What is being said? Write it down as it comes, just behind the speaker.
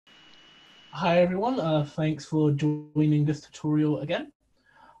Hi everyone, thanks for joining this tutorial again.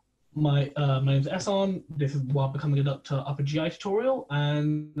 My name is Esan. This is While Becoming a Doctor Upper GI tutorial,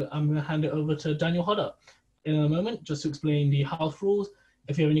 and I'm going to hand it over to Daniel Huddart in a moment just to explain the house rules.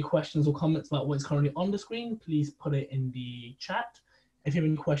 If you have any questions or comments about what is currently on the screen, please put it in the chat. If you have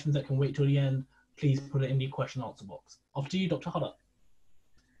any questions that can wait till the end, please put it in the question answer box. Off to you, Dr. Huddart.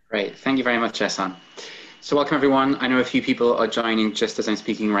 Great, thank you very much, Esan. So welcome everyone. I know a few people are joining just as I'm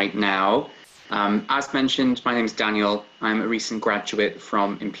speaking right now. As mentioned, my name is Daniel. I'm a recent graduate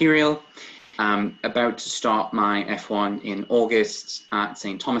from Imperial, about to start my F1 in August at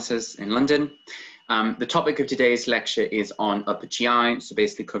St. Thomas's in London. The topic of today's lecture is on upper GI, so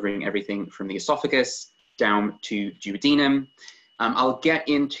basically covering everything from the esophagus down to duodenum. I'll get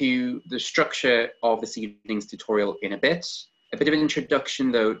into the structure of this evening's tutorial in a bit. A bit of an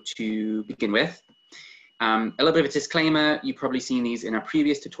introduction though to begin with. A little bit of a disclaimer, you've probably seen these in our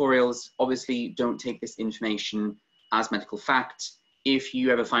previous tutorials. Obviously, don't take this information as medical fact. If you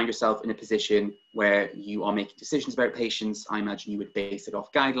ever find yourself in a position where you are making decisions about patients, I imagine you would base it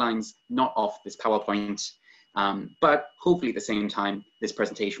off guidelines, not off this PowerPoint. But hopefully at the same time, this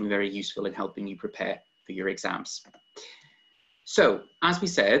presentation will be very useful in helping you prepare for your exams. So, as we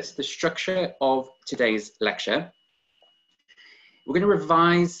said, the structure of today's lecture, we're going to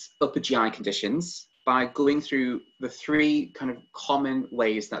revise upper GI conditions by going through the three kind of common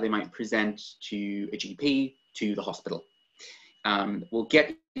ways that they might present to a GP, to the hospital. We'll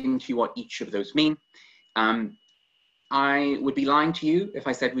get into what each of those mean. I would be lying to you if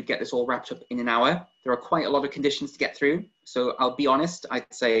I said we'd get this all wrapped up in an hour. There are quite a lot of conditions to get through. So I'll be honest,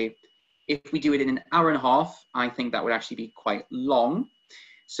 I'd say if we do it in an hour and a half, I think that would actually be quite long.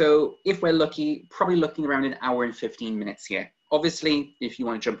 So if we're lucky, probably looking around an hour and 15 minutes here. Obviously, if you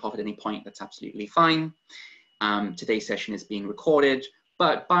want to jump off at any point, that's absolutely fine. Today's session is being recorded,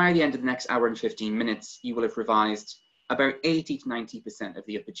 but by the end of the next hour and 15 minutes, you will have revised about 80 to 90% of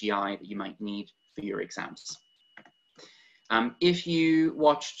the upper GI that you might need for your exams. If you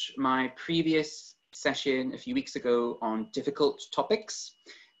watched my previous session a few weeks ago on difficult topics,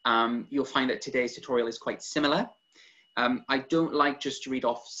 you'll find that today's tutorial is quite similar. I don't like just to read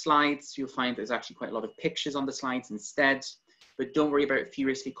off slides. You'll find there's actually quite a lot of pictures on the slides instead. But don't worry about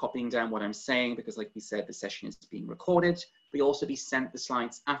furiously copying down what I'm saying, because like we said, the session is being recorded. We'll also be sent the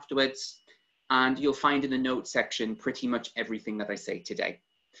slides afterwards. And you'll find in the notes section pretty much everything that I say today.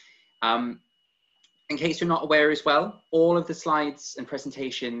 In case you're not aware as well, all of the slides and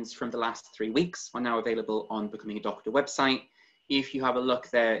presentations from the last 3 weeks are now available on Becoming a Doctor website. If you have a look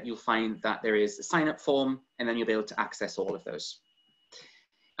there, you'll find that there is a sign-up form, and then you'll be able to access all of those.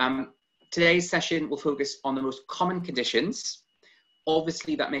 Today's session will focus on the most common conditions.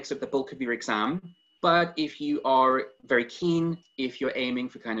 Obviously, that makes up the bulk of your exam, but if you are very keen, if you're aiming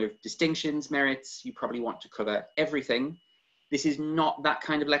for kind of distinctions, merits, you probably want to cover everything. This is not that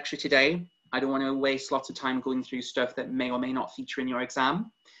kind of lecture today. I don't want to waste lots of time going through stuff that may or may not feature in your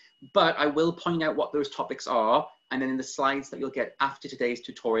exam, but I will point out what those topics are, and then in the slides that you'll get after today's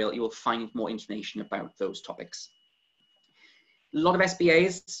tutorial, you will find more information about those topics. A lot of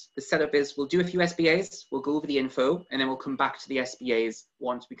SBAs. The setup is we'll do a few SBAs, we'll go over the info, and then we'll come back to the SBAs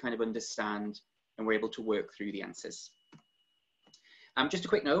once we kind of understand and we're able to work through the answers. Just a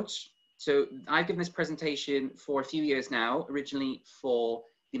quick note. So I've given this presentation for a few years now, originally for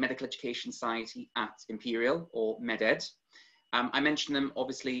the Medical Education Society at Imperial, or MedEd. I mention them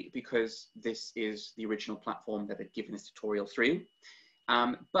obviously because this is the original platform that I've given this tutorial through.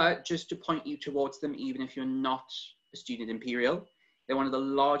 But just to point you towards them, even if you're not a student at Imperial, they're one of the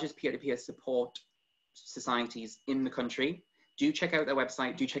largest peer-to-peer support societies in the country. Do check out their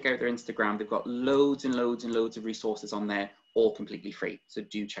website, do check out their Instagram. They've got loads and loads and loads of resources on there, all completely free. So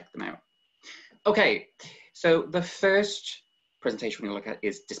do check them out. Okay, so the first presentation we're going to look at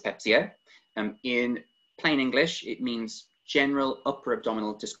is dyspepsia. In plain English, it means general upper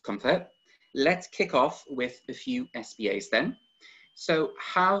abdominal discomfort. Let's kick off with a few SBAs then. So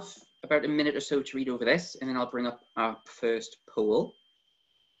have about a minute or so to read over this, and then I'll bring up our first poll.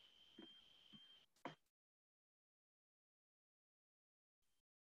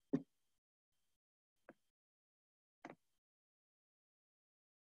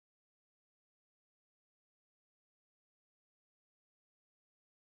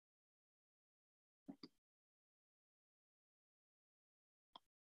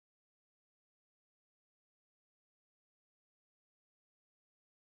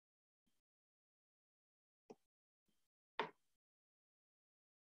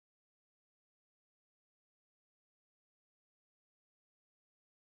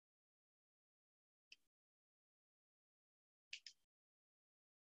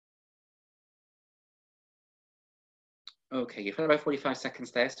 Okay, you've got about 45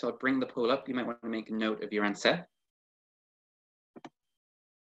 seconds there, so I'll bring the poll up. You might want to make a note of your answer.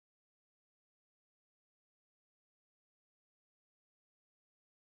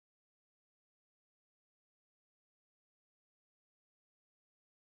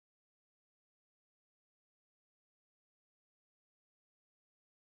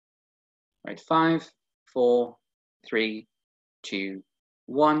 Right, 5, 4, 3, 2,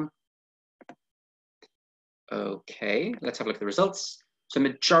 1. Okay, let's have a look at the results. So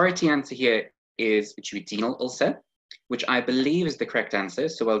majority answer here is duodenal ulcer, which I believe is the correct answer.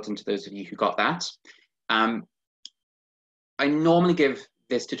 So well done to those of you who got that. I normally give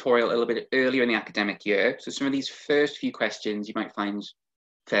this tutorial a little bit earlier in the academic year. So some of these first few questions you might find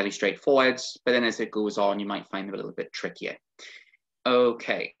fairly straightforward, but then as it goes on, you might find them a little bit trickier.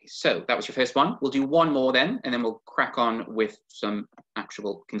 Okay, so that was your first one. We'll do one more then, and then we'll crack on with some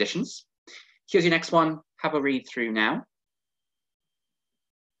actual conditions. Here's your next one. Have a read through now.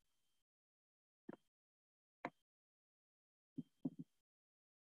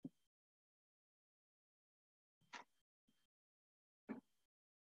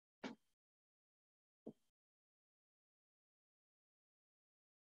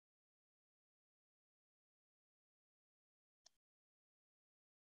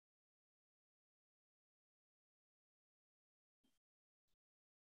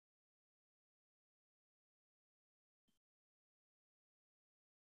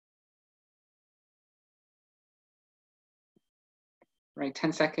 Right,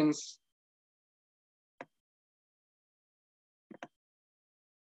 10 seconds.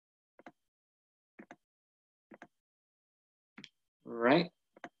 Right,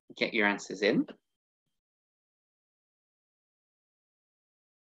 get your answers in.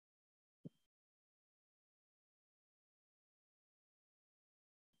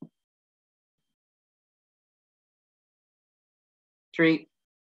 Three,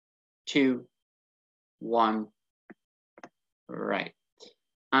 two, one. Right,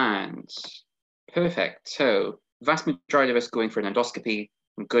 and perfect. So vast majority of us going for an endoscopy.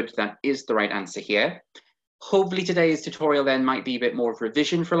 Good, that is the right answer here. Hopefully today's tutorial then might be a bit more of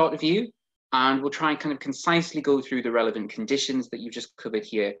revision for a lot of you, and we'll try and kind of concisely go through the relevant conditions that you've just covered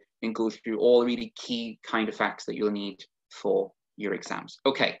here and go through all the really key kind of facts that you'll need for your exams.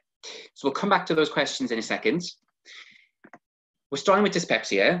 Okay, so we'll come back to those questions in a second. We're starting with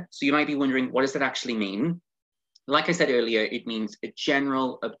dyspepsia, so you might be wondering, what does that actually mean? Like I said earlier, it means a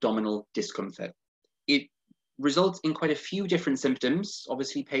general abdominal discomfort. It results in quite a few different symptoms.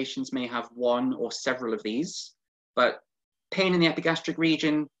 Obviously, patients may have one or several of these, but pain in the epigastric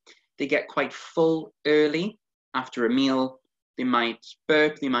region, they get quite full early after a meal. They might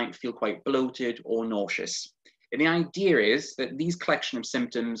burp, they might feel quite bloated or nauseous. And the idea is that these collection of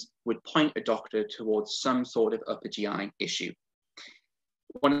symptoms would point a doctor towards some sort of upper GI issue.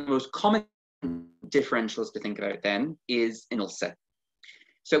 One of the most common differentials to think about then is an ulcer.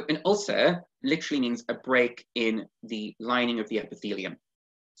 So an ulcer literally means a break in the lining of the epithelium.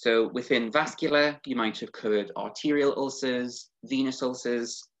 So within vascular, you might have covered arterial ulcers, venous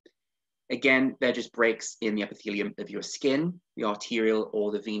ulcers. Again, they're just breaks in the epithelium of your skin. The arterial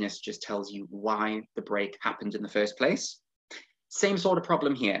or the venous just tells you why the break happened in the first place. Same sort of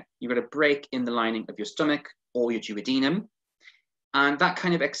problem here. You've got a break in the lining of your stomach or your duodenum. And that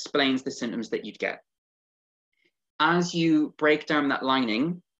kind of explains the symptoms that you'd get. As you break down that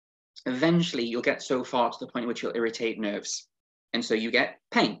lining, eventually you'll get so far to the point at which you'll irritate nerves. And so you get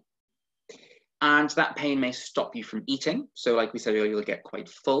pain. And that pain may stop you from eating. So like we said earlier, you'll get quite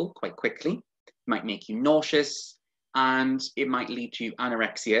full quite quickly. It might make you nauseous, and it might lead to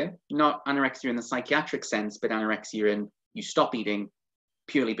anorexia. Not anorexia in the psychiatric sense, but anorexia in you stop eating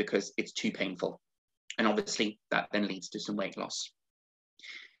purely because it's too painful. And obviously that then leads to some weight loss.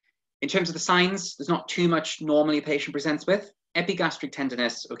 In terms of the signs, there's not too much normally a patient presents with. Epigastric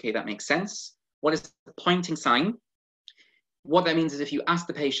tenderness, okay, that makes sense. What is the pointing sign? What that means is if you ask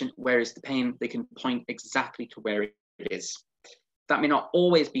the patient, where is the pain, they can point exactly to where it is. That may not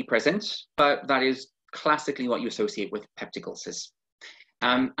always be present, but that is classically what you associate with peptic ulcers.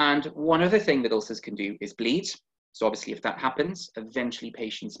 And one other thing that ulcers can do is bleed. So obviously if that happens, eventually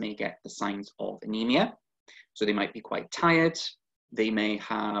patients may get the signs of anemia. So they might be quite tired. They may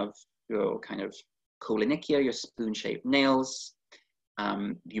have your kind of colonychia, your spoon-shaped nails.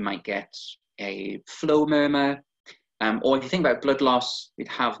 You might get a flow murmur. Or if you think about blood loss, they'd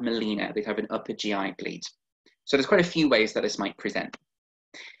have melena, they'd have an upper GI bleed. So there's quite a few ways that this might present.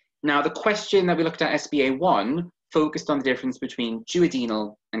 Now, the question that we looked at SBA 1 focused on the difference between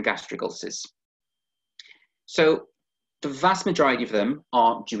duodenal and gastric ulcers. So the vast majority of them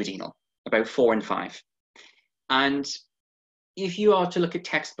are duodenal, about 4 and 5. And if you are to look at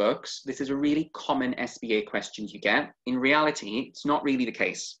textbooks, this is a really common SBA question you get. In reality, it's not really the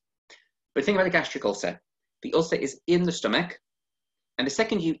case. But think about a gastric ulcer. The ulcer is in the stomach, and the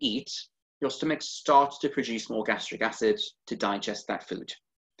second you eat, your stomach starts to produce more gastric acid to digest that food.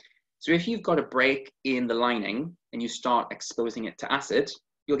 So if you've got a break in the lining and you start exposing it to acid,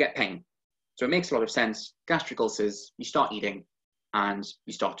 you'll get pain. So it makes a lot of sense. Gastric ulcers, you start eating and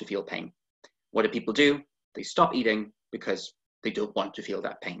you start to feel pain. What do people do? They stop eating because they don't want to feel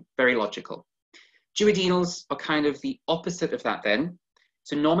that pain. Very logical. Duodenals are kind of the opposite of that then.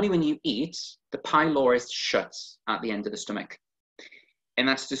 So normally when you eat, the pylorus shuts at the end of the stomach. And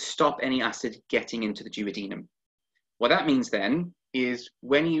that's to stop any acid getting into the duodenum. What that means then is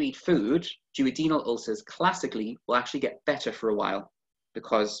when you eat food, duodenal ulcers classically will actually get better for a while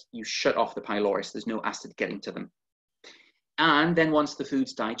because you shut off the pylorus. There's no acid getting to them. And then once the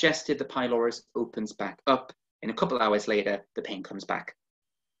food's digested, the pylorus opens back up. And a couple of hours later, the pain comes back.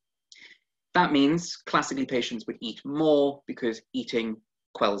 That means classically patients would eat more because eating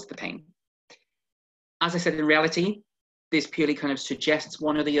quells the pain. As I said, in reality, this purely kind of suggests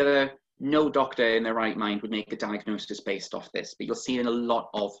one or the other. No doctor in their right mind would make a diagnosis based off this, but you'll see in a lot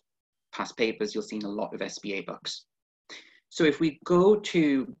of past papers, you'll see in a lot of SBA books. So if we go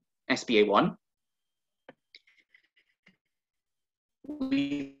to SBA 1,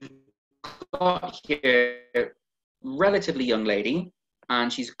 we've got here a relatively young lady,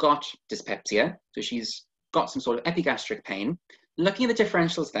 and she's got dyspepsia, so she's got some sort of epigastric pain. Looking at the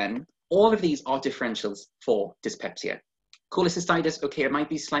differentials then, all of these are differentials for dyspepsia. Cholecystitis, okay, it might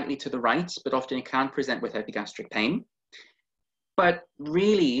be slightly to the right, but often it can present with epigastric pain. But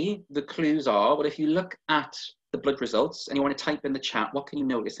really, the clues are, well, if you look at the blood results and you want to type in the chat, what can you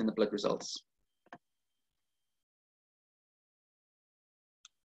notice in the blood results?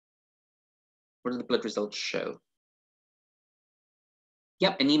 What do the blood results show?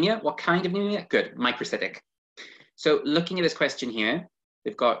 Yep, anemia. What kind of anemia? Good, microcytic. So looking at this question here,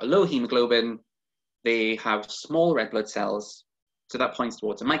 they've got a low hemoglobin, they have small red blood cells, so that points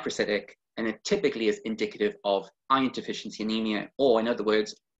towards a microcytic, and it typically is indicative of iron deficiency anemia, or in other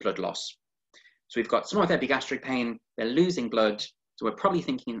words, blood loss. So we've got someone with epigastric pain, they're losing blood, so we're probably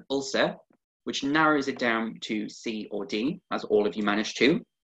thinking an ulcer, which narrows it down to C or D, as all of you managed to.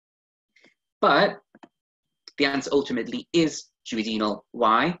 But the answer ultimately is duodenal.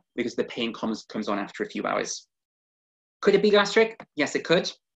 Why? Because the pain comes on after a few hours. Could it be gastric? Yes, it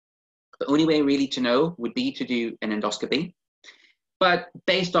could. The only way really to know would be to do an endoscopy. But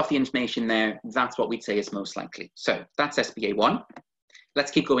based off the information there, that's what we'd say is most likely. So that's SBA 1.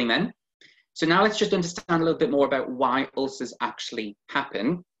 Let's keep going then. So now let's just understand a little bit more about why ulcers actually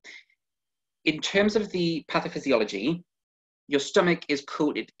happen. In terms of the pathophysiology, your stomach is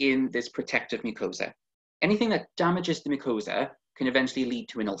coated in this protective mucosa. Anything that damages the mucosa can eventually lead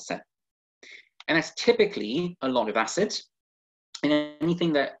to an ulcer. And that's typically a lot of acid and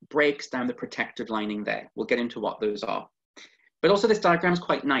anything that breaks down the protective lining there. We'll get into what those are. But also this diagram is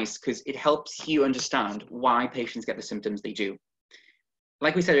quite nice because it helps you understand why patients get the symptoms they do.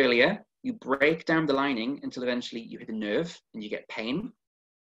 Like we said earlier, you break down the lining until eventually you hit a nerve and you get pain,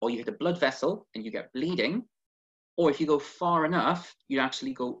 or you hit a blood vessel and you get bleeding, or if you go far enough, you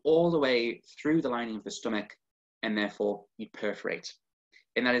actually go all the way through the lining of the stomach and therefore you perforate.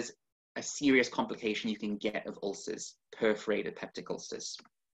 And that is a serious complication you can get of ulcers, perforated peptic ulcers.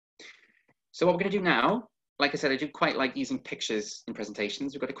 So what we're going to do now, like I said, I do quite like using pictures in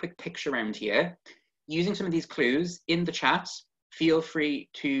presentations. We've got a quick picture around here. Using some of these clues in the chat, feel free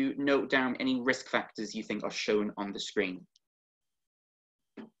to note down any risk factors you think are shown on the screen.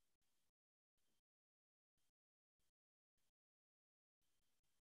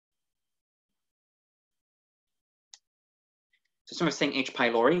 So someone's saying H.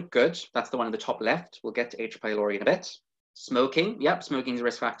 pylori, good. That's the one on the top left. We'll get to H. pylori in a bit. Smoking, yep, smoking is a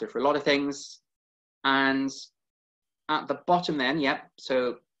risk factor for a lot of things. And at the bottom then, yep,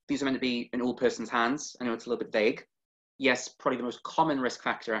 so these are meant to be in all person's hands. I know it's a little bit vague. Yes, probably the most common risk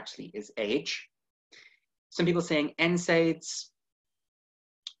factor actually is age. Some people saying NSAIDs,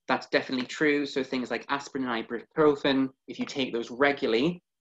 that's definitely true. So things like aspirin and ibuprofen, if you take those regularly,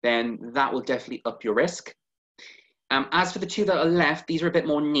 then that will definitely up your risk. As for the two that are left, these are a bit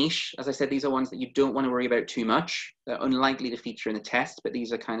more niche. As I said, these are ones that you don't want to worry about too much. They're unlikely to feature in the test, but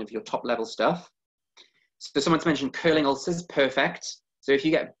these are kind of your top level stuff. So someone's mentioned curling ulcers, perfect. So if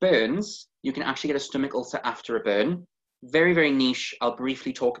you get burns, you can actually get a stomach ulcer after a burn. Very, very niche. I'll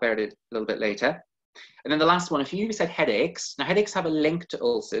briefly talk about it a little bit later. And then the last one, if you said headaches, now headaches have a link to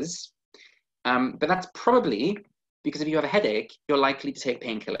ulcers, but that's probably because if you have a headache, you're likely to take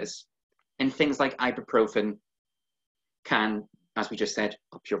painkillers and things like ibuprofen can, as we just said,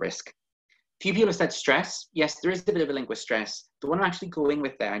 up your risk. Few people have said stress. Yes, there is a bit of a link with stress. The one I'm actually going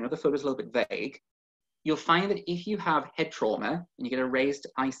with there, I know the photo is a little bit vague. You'll find that if you have head trauma and you get a raised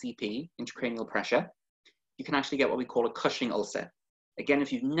ICP, intracranial pressure, you can actually get what we call a Cushing ulcer. Again,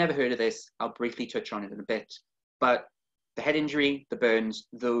 if you've never heard of this, I'll briefly touch on it in a bit. But the head injury, the burns,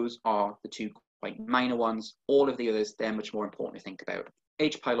 those are the two quite minor ones. All of the others, they're much more important to think about.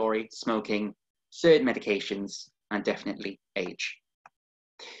 H. pylori, smoking, certain medications, and definitely age.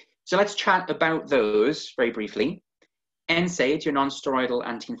 So let's chat about those very briefly. NSAIDs, your non-steroidal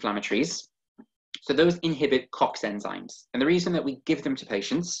anti-inflammatories. So those inhibit COX enzymes. And the reason that we give them to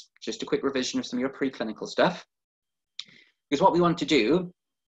patients, just a quick revision of some of your preclinical stuff, is what we want to do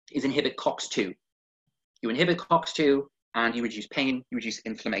is inhibit COX-2. You inhibit COX-2 and you reduce pain, you reduce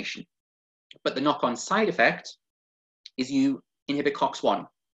inflammation. But the knock-on side effect is you inhibit COX-1.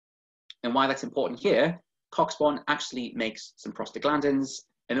 And why that's important here, COX-1 actually makes some prostaglandins,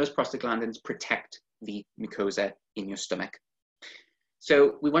 and those prostaglandins protect the mucosa in your stomach.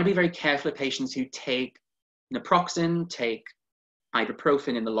 So we want to be very careful of patients who take naproxen, take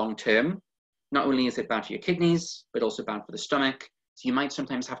ibuprofen in the long term. Not only is it bad for your kidneys, but also bad for the stomach. So you might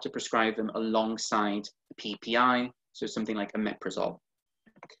sometimes have to prescribe them alongside the PPI, so something like omeprazole.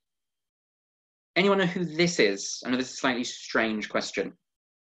 Anyone know who this is? I know this is a slightly strange question.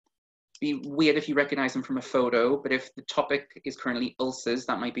 It'd be weird if you recognize them from a photo, but if the topic is currently ulcers,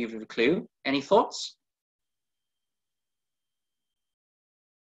 that might be a bit of a clue. Any thoughts?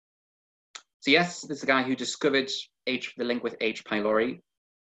 So yes, this is a guy who discovered the link with H. pylori.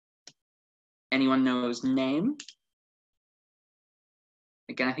 Anyone know his name?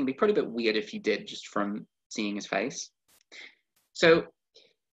 Again, I think it'd be probably a bit weird if you did, just from seeing his face. So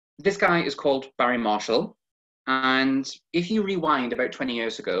this guy is called Barry Marshall. And if you rewind about 20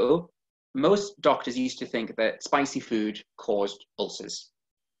 years ago, most doctors used to think that spicy food caused ulcers.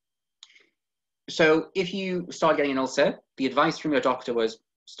 So if you start getting an ulcer, the advice from your doctor was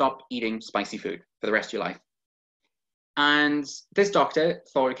stop eating spicy food for the rest of your life. And this doctor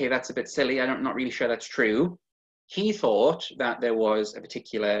thought, okay, that's a bit silly. I'm not really sure that's true. He thought that there was a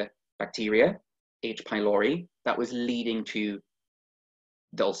particular bacteria, H. pylori, that was leading to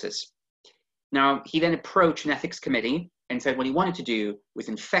the ulcers. Now, he then approached an ethics committee and said what he wanted to do was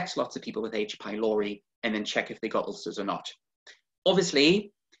infect lots of people with H. pylori and then check if they got ulcers or not.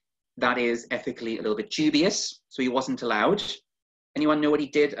 Obviously, that is ethically a little bit dubious, so he wasn't allowed. Anyone know what he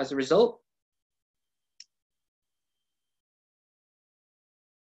did as a result?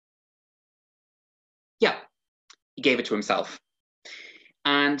 Yeah, he gave it to himself.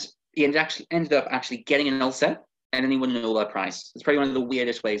 And he ended up actually getting an ulcer, and then he won a Nobel Prize. It's probably one of the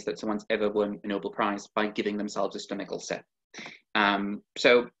weirdest ways that someone's ever won a Nobel Prize, by giving themselves a stomach ulcer.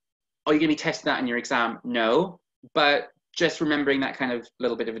 So are you going to be testing that in your exam? No, but just remembering that kind of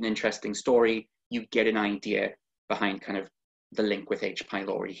little bit of an interesting story, you get an idea behind kind of the link with H.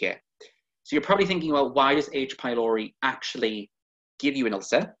 pylori here. So you're probably thinking, well, why does H. pylori actually give you an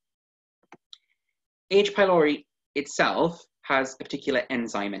ulcer? H. pylori itself has a particular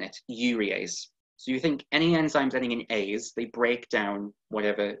enzyme in it, urease. So you think any enzymes ending in A's, they break down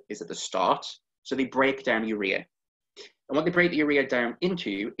whatever is at the start. So they break down urea. And what they break the urea down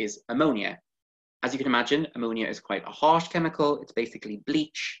into is ammonia. As you can imagine, ammonia is quite a harsh chemical. It's basically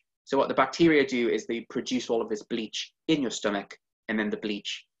bleach. So what the bacteria do is they produce all of this bleach in your stomach, and then the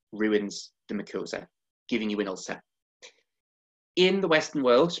bleach ruins the mucosa, giving you an ulcer. In the Western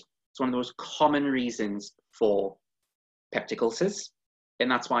world, it's one of the most common reasons for peptic ulcers.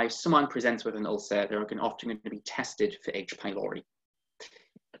 And that's why if someone presents with an ulcer, they're often going to be tested for H. pylori.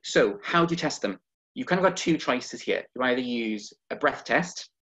 So how do you test them? You've kind of got two choices here. You either use a breath test,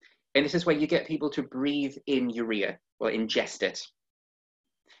 and this is where you get people to breathe in urea, or ingest it.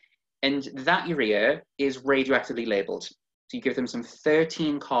 And that urea is radioactively labeled. So you give them some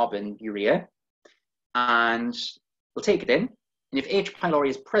 13 carbon urea, and we'll take it in. And if H. pylori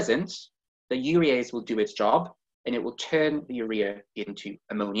is present, the urease will do its job, and it will turn the urea into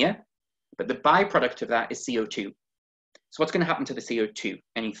ammonia. But the byproduct of that is CO2. So what's going to happen to the CO2?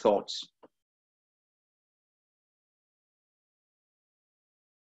 Any thoughts?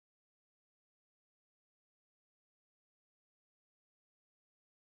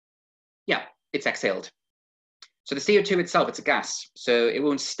 Yeah, it's exhaled. So the CO2 itself, it's a gas. So it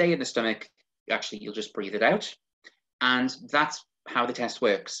won't stay in the stomach. Actually, you'll just breathe it out. And that's how the test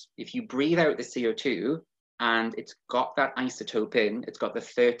works. If you breathe out the CO2 and it's got that isotope in, it's got the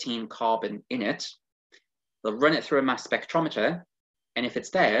 13 carbon in it, they'll run it through a mass spectrometer. And if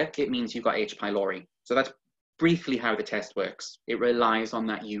it's there, it means you've got H. pylori. So that's briefly how the test works. It relies on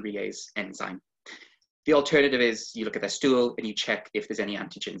that urease enzyme. The alternative is you look at their stool and you check if there's any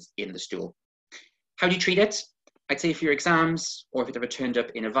antigens in the stool. How do you treat it? I'd say for your exams, or if it ever turned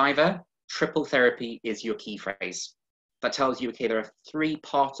up in a viva, triple therapy is your key phrase. That tells you, okay, there are 3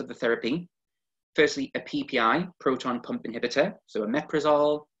 parts of the therapy. Firstly, a PPI, proton pump inhibitor, so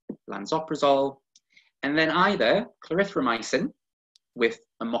omeprazole, lansoprazole, and then either clarithromycin with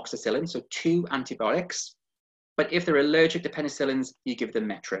amoxicillin, so 2 antibiotics. But if they're allergic to penicillins, you give them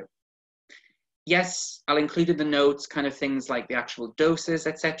metro. Yes, I'll include in the notes kind of things like the actual doses,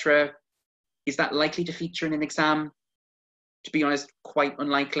 etc. Is that likely to feature in an exam? To be honest, quite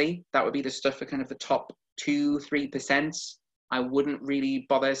unlikely. That would be the stuff for kind of the top 2-3%. I wouldn't really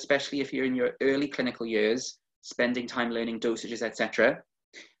bother, especially if you're in your early clinical years, spending time learning dosages, etc.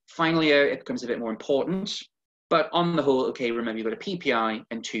 Final year, it becomes a bit more important. But on the whole, okay, remember you've got a PPI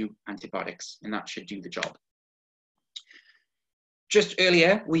and 2 antibiotics, and that should do the job. Just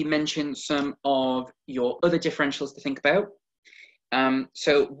earlier, we mentioned some of your other differentials to think about.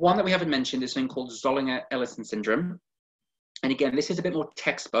 So one that we haven't mentioned is something called Zollinger-Ellison syndrome. And again, this is a bit more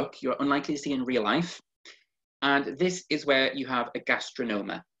textbook. You're unlikely to see in real life. And this is where you have a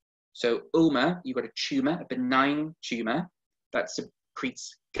gastrinoma. So oma, you've got a tumor, a benign tumor that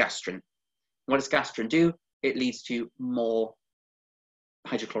secretes gastrin. What does gastrin do? It leads to more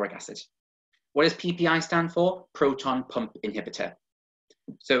hydrochloric acid. What does PPI stand for? Proton pump inhibitor.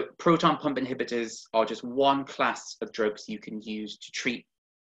 So proton pump inhibitors are just one class of drugs you can use to treat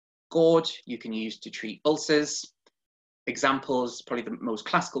GORD, you can use to treat ulcers. Examples, probably the most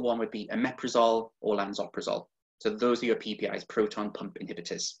classical one would be omeprazole or lansoprazole. So those are your PPIs, proton pump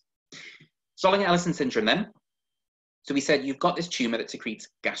inhibitors. Zollinger-Ellison syndrome then. So we said you've got this tumor that secretes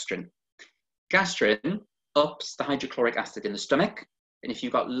gastrin. Gastrin ups the hydrochloric acid in the stomach. And if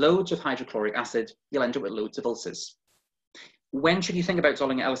you've got loads of hydrochloric acid, you'll end up with loads of ulcers. When should you think about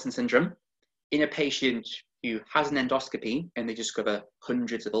Zollinger-Ellison syndrome? In a patient who has an endoscopy and they discover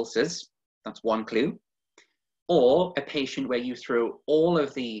hundreds of ulcers, that's one clue. Or a patient where you throw all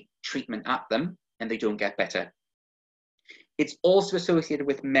of the treatment at them and they don't get better. It's also associated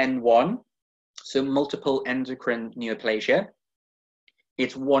with MEN1, so multiple endocrine neoplasia.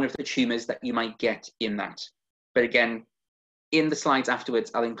 It's one of the tumors that you might get in that. But again, in the slides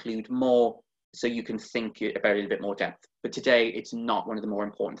afterwards, I'll include more so you can think about it in a bit more depth. But today, it's not one of the more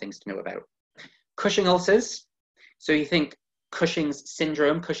important things to know about. Cushing ulcers. So you think Cushing's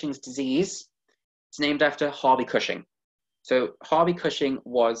syndrome, Cushing's disease. It's named after Harvey Cushing. So Harvey Cushing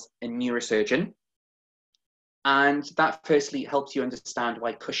was a neurosurgeon. And that firstly helps you understand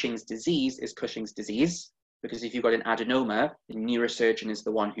why Cushing's disease is Cushing's disease. Because if you've got an adenoma, the neurosurgeon is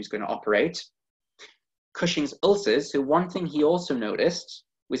the one who's going to operate. Cushing's ulcers, so one thing he also noticed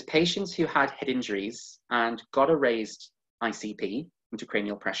was patients who had head injuries and got a raised ICP,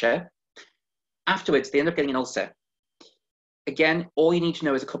 intracranial pressure, afterwards they end up getting an ulcer. Again, all you need to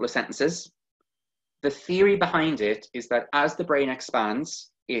know is a couple of sentences. The theory behind it is that as the brain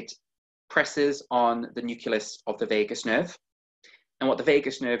expands, it presses on the nucleus of the vagus nerve. And what the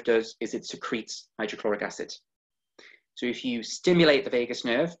vagus nerve does is it secretes hydrochloric acid. So if you stimulate the vagus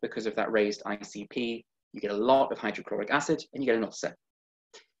nerve because of that raised ICP, you get a lot of hydrochloric acid and you get an ulcer.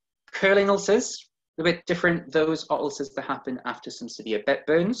 Curling ulcers, a bit different. Those are ulcers that happen after some severe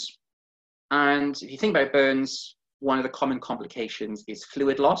burns. And if you think about burns, one of the common complications is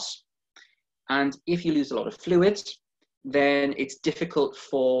fluid loss. And if you lose a lot of fluid, then it's difficult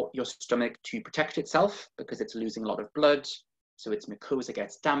for your stomach to protect itself because it's losing a lot of blood. So its mucosa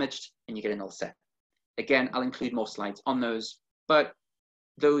gets damaged and you get an ulcer. Again, I'll include more slides on those, but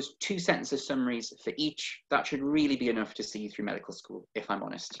those 2 sentences summaries for each, that should really be enough to see you through medical school, if I'm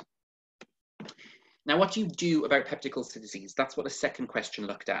honest. Now, what do you do about peptic ulcer disease? That's what the second question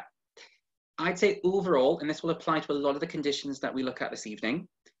looked at. I'd say overall, and this will apply to a lot of the conditions that we look at this evening,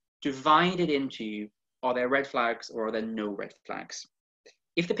 divide it into, are there red flags or are there no red flags?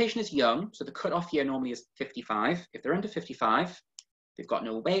 If the patient is young, so the cutoff year normally is 55. If they're under 55, they've got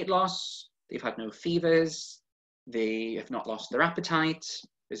no weight loss, they've had no fevers, they have not lost their appetite,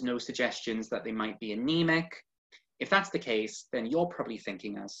 there's no suggestions that they might be anemic. If that's the case, then you're probably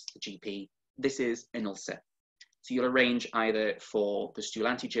thinking as the GP, this is an ulcer. So you'll arrange either for the stool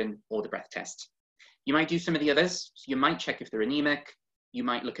antigen or the breath test. You might do some of the others. So you might check if they're anemic. You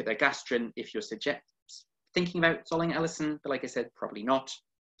might look at their gastrin if you're thinking about Zollinger-Ellison, but like I said, probably not.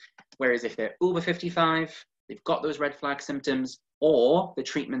 Whereas if they're over 55, they've got those red flag symptoms, or the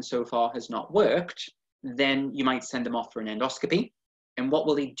treatment so far has not worked, then you might send them off for an endoscopy. And what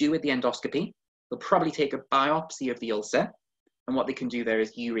will they do with the endoscopy? They'll probably take a biopsy of the ulcer. And what they can do there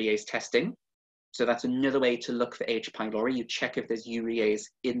is urease testing. So that's another way to look for H. pylori. You check if there's urease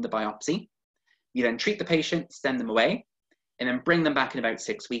in the biopsy. You then treat the patient, send them away, and then bring them back in about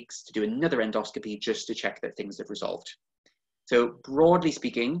 6 weeks to do another endoscopy just to check that things have resolved. So broadly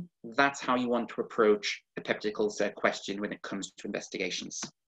speaking, that's how you want to approach the peptic ulcer question when it comes to investigations.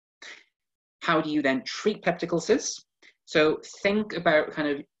 How do you then treat peptic ulcers? So think about kind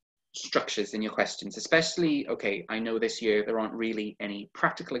of structures in your questions, especially, okay, I know this year there aren't really any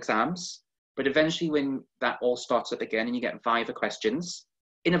practical exams, but eventually when that all starts up again and you get Viva questions,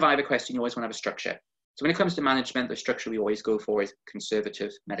 in a Viva question, you always want to have a structure. So when it comes to management, the structure we always go for is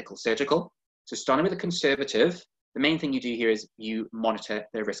conservative, medical, surgical. So starting with the conservative, the main thing you do here is you monitor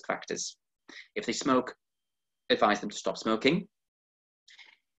their risk factors. If they smoke, advise them to stop smoking.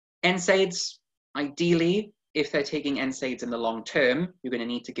 NSAIDs, ideally, if they're taking NSAIDs in the long term, you're going to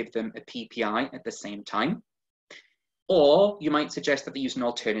need to give them a PPI at the same time. Or you might suggest that they use an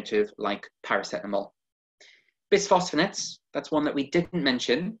alternative like paracetamol. Bisphosphonates, that's one that we didn't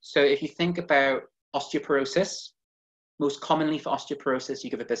mention. So if you think about osteoporosis, most commonly for osteoporosis, you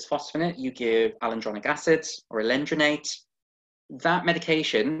give a bisphosphonate, you give alendronic acid or alendronate. That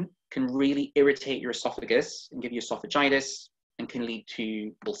medication can really irritate your esophagus and give you esophagitis and can lead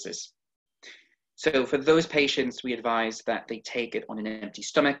to ulcers. So for those patients, we advise that they take it on an empty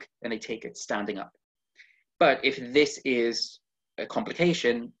stomach and they take it standing up. But if this is a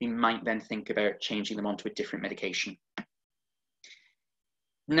complication, we might then think about changing them onto a different medication.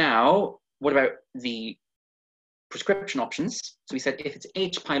 Now, what about the prescription options? So we said if it's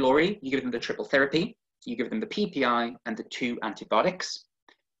H. pylori, you give them the triple therapy. You give them the PPI and the 2 antibiotics.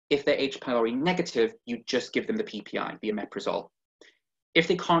 If they're H. pylori negative, you just give them the PPI, the omeprazole. If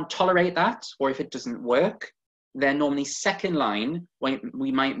they can't tolerate that, or if it doesn't work, then normally second line,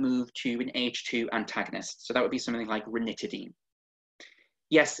 we might move to an H2 antagonist. So that would be something like ranitidine.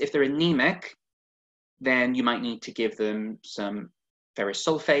 Yes, if they're anemic, then you might need to give them some ferrous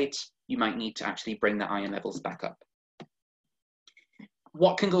sulfate. You might need to actually bring the iron levels back up.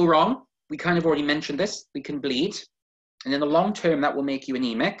 What can go wrong? We kind of already mentioned this. We can bleed. And in the long term, that will make you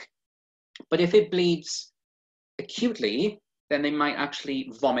anemic. But if it bleeds acutely, then they might actually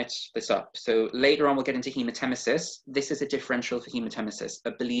vomit this up. So later on, we'll get into hematemesis. This is a differential for hematemesis,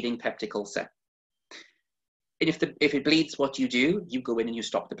 a bleeding peptic ulcer. And if it bleeds, what do? You go in and you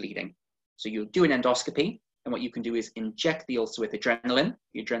stop the bleeding. So you do an endoscopy. And what you can do is inject the ulcer with adrenaline.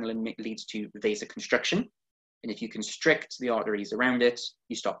 The adrenaline leads to vasoconstriction. And if you constrict the arteries around it,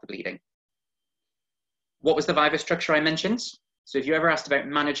 you stop the bleeding. What was the Viva structure I mentioned? So if you're ever asked about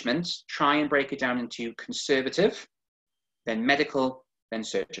management, try and break it down into conservative, then medical, then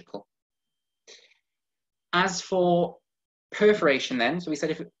surgical. As for perforation then, so we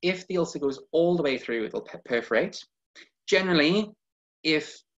said if the ulcer goes all the way through, it'll perforate. Generally,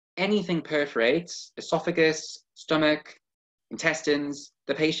 if anything perforates, esophagus, stomach, intestines,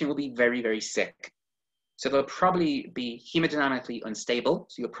 the patient will be very, very sick. So they'll probably be hemodynamically unstable,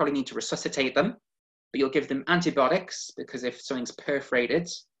 so you'll probably need to resuscitate them, but you'll give them antibiotics because if something's perforated,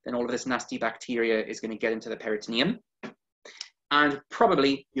 then all of this nasty bacteria is going to get into the peritoneum, and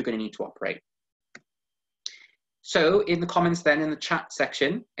probably you're going to need to operate. So in the comments then, in the chat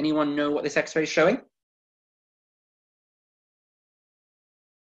section, anyone know what this X-ray is showing?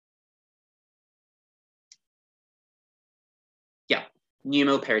 Yeah,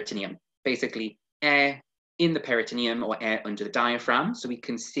 pneumoperitoneum, basically air in the peritoneum or air under the diaphragm. So we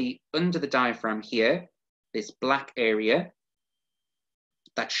can see under the diaphragm here, this black area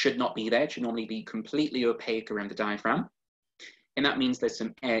that should not be there. It should normally be completely opaque around the diaphragm. And that means there's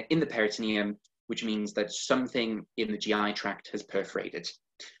some air in the peritoneum, which means that something in the GI tract has perforated.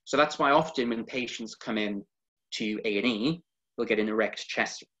 So that's why often when patients come in to A&E, they'll get an erect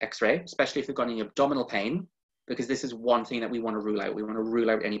chest X-ray, especially if they've got any abdominal pain, because this is one thing that we want to rule out. We want to rule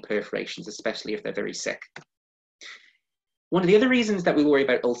out any perforations, especially if they're very sick. One of the other reasons that we worry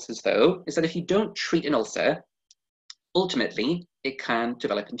about ulcers, though, is that if you don't treat an ulcer, ultimately, it can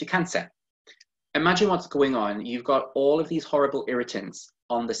develop into cancer. Imagine what's going on. You've got all of these horrible irritants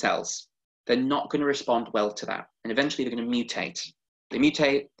on the cells. They're not going to respond well to that. And eventually, they're going to mutate. They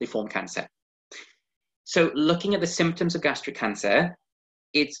mutate, they form cancer. So looking at the symptoms of gastric cancer,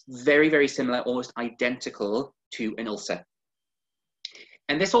 it's very, very similar, almost identical to an ulcer.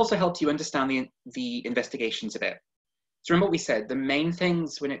 And this also helps you understand the investigations a bit. So remember what we said, the main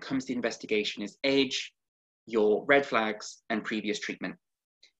things when it comes to investigation is age, your red flags, and previous treatment.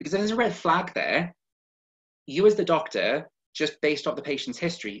 Because if there's a red flag there, you as the doctor, just based off the patient's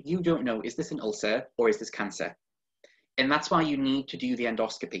history, you don't know, is this an ulcer or is this cancer? And that's why you need to do the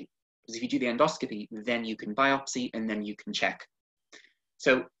endoscopy. Because if you do the endoscopy, then you can biopsy and then you can check.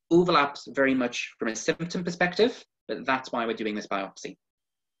 So overlaps very much from a symptom perspective, but that's why we're doing this biopsy.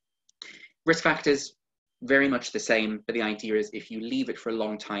 Risk factors, very much the same, but the idea is if you leave it for a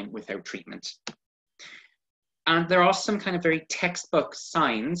long time without treatment. And there are some kind of very textbook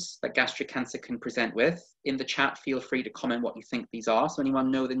signs that gastric cancer can present with. In the chat, feel free to comment what you think these are. So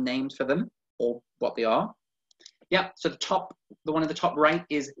anyone know the names for them or what they are? Yeah, so the one at the top right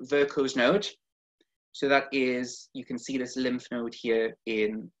is Vercoe's node. So that is, you can see this lymph node here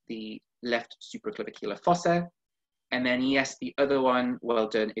in the left supraclavicular fossa. And then yes, the other one, well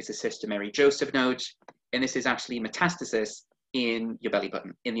done, is a Sister Mary Joseph node. And this is actually metastasis in your belly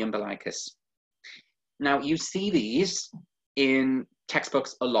button, in the umbilicus. Now, you see these in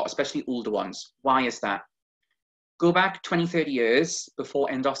textbooks a lot, especially older ones. Why is that? Go back 20, 30 years before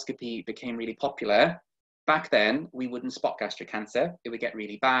endoscopy became really popular. Back then, we wouldn't spot gastric cancer. It would get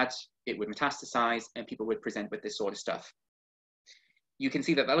really bad, it would metastasize, and people would present with this sort of stuff. You can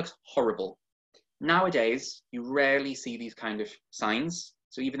see that that looks horrible. Nowadays, you rarely see these kind of signs.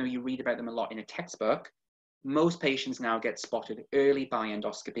 So even though you read about them a lot in a textbook, most patients now get spotted early by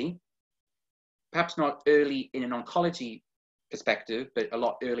endoscopy. Perhaps not early in an oncology perspective, but a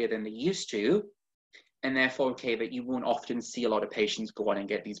lot earlier than they used to. And therefore, okay, that you won't often see a lot of patients go on and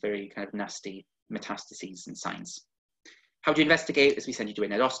get these very kind of nasty metastases and signs. How do you investigate? Is we send you to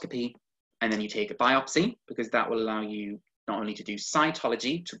an endoscopy, and then you take a biopsy, because that will allow you not only to do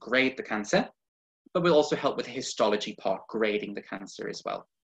cytology to grade the cancer, but will also help with the histology part, grading the cancer as well.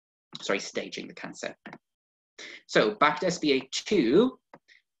 Sorry, staging the cancer. So back to SBA2,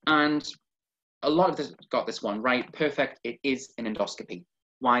 and a lot of this got this one right. Perfect, it is an endoscopy.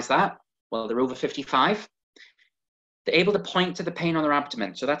 Why is that? Well, they're over 55. They're able to point to the pain on their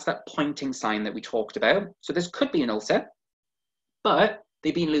abdomen. So that's that pointing sign that we talked about. So this could be an ulcer, but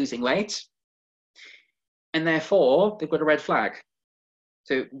they've been losing weight, and therefore they've got a red flag.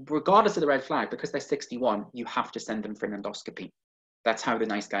 So regardless of the red flag, because they're 61, you have to send them for an endoscopy. That's how the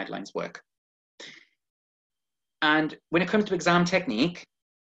NICE guidelines work. And when it comes to exam technique,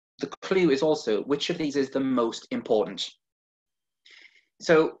 the clue is also which of these is the most important.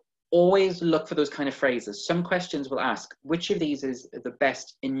 So always look for those kind of phrases. Some questions will ask, which of these is the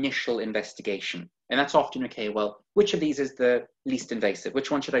best initial investigation? And that's often, okay, well, which of these is the least invasive?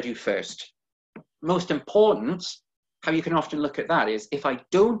 Which one should I do first? Most important, how you can often look at that is, if I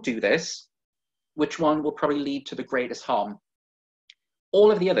don't do this, which one will probably lead to the greatest harm?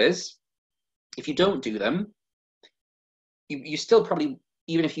 All of the others, if you don't do them, you still probably,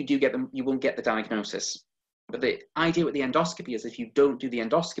 even if you do get them, you won't get the diagnosis. But the idea with the endoscopy is if you don't do the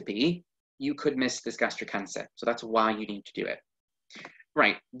endoscopy, you could miss this gastric cancer. So that's why you need to do it.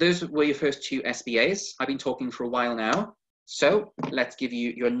 Right, those were your first two SBAs. I've been talking for a while now. So let's give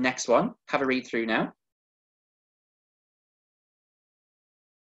you your next one. Have a read through now.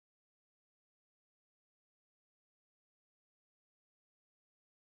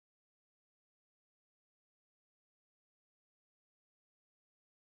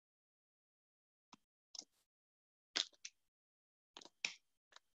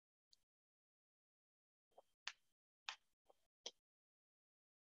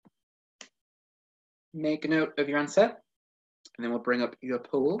 Make a note of your answer, and then we'll bring up your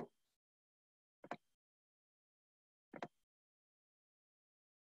poll.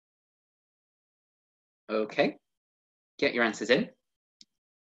 Okay, get your answers in.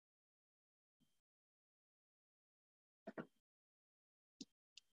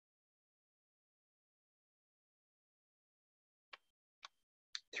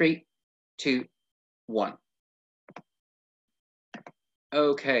 Three, two, one.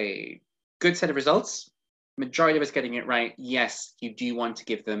 Okay, good set of results. Majority of us getting it right. Yes, you do want to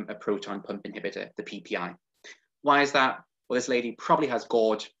give them a proton pump inhibitor, the PPI. Why is that? Well, this lady probably has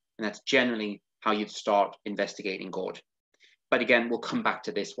GORD, and that's generally how you'd start investigating GORD. But again, we'll come back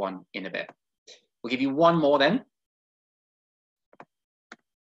to this one in a bit. We'll give you one more then.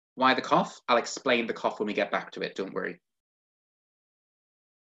 Why the cough? I'll explain the cough when we get back to it, don't worry.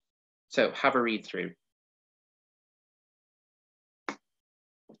 So have a read through.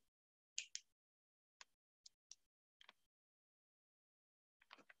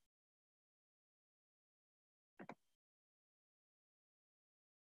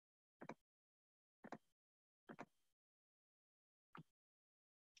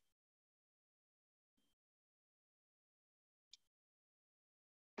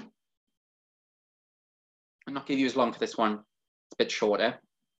 I'll not give you as long for this one. It's a bit shorter.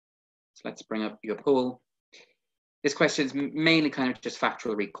 So let's bring up your poll. This question is mainly kind of just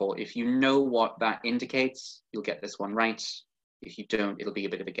factual recall. If you know what that indicates, you'll get this one right. If you don't, it'll be a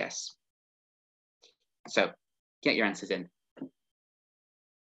bit of a guess. So get your answers in.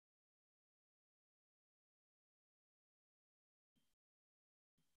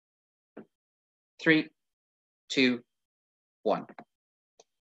 3, 2, 1.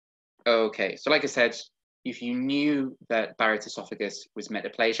 Okay, so like I said, if you knew that Barrett's esophagus was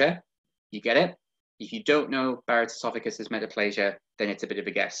metaplasia, you get it. If you don't know Barrett's esophagus is metaplasia, then it's a bit of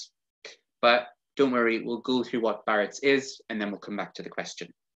a guess. But don't worry, we'll go through what Barrett's is, and then we'll come back to the question.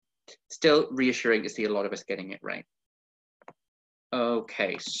 Still reassuring to see a lot of us getting it right.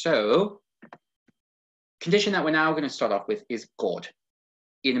 Okay, so condition that we're now going to start off with is GERD.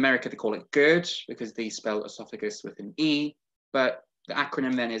 In America, they call it GERD because they spell esophagus with an E, but the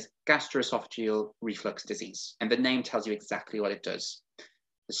acronym then is gastroesophageal reflux disease, and the name tells you exactly what it does.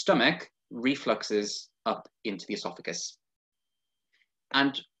 The stomach refluxes up into the esophagus.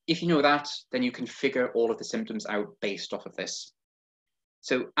 And if you know that, then you can figure all of the symptoms out based off of this.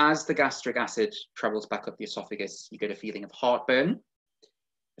 So as the gastric acid travels back up the esophagus, you get a feeling of heartburn,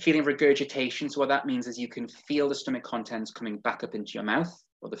 a feeling of regurgitation. So what that means is you can feel the stomach contents coming back up into your mouth,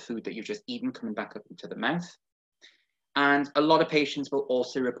 or the food that you've just eaten coming back up into the mouth. And a lot of patients will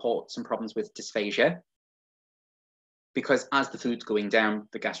also report some problems with dysphagia, because as the food's going down,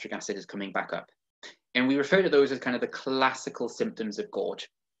 the gastric acid is coming back up. And we refer to those as kind of the classical symptoms of GERD.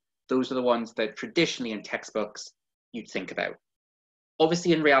 Those are the ones that traditionally in textbooks you'd think about.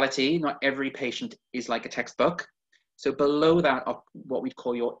 Obviously, in reality, not every patient is like a textbook. So below that are what we'd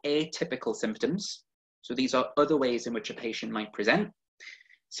call your atypical symptoms. So these are other ways in which a patient might present.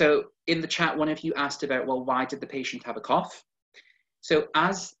 So in the chat, one of you asked about, well, why did the patient have a cough? So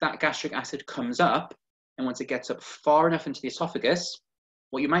as that gastric acid comes up, and once it gets up far enough into the esophagus,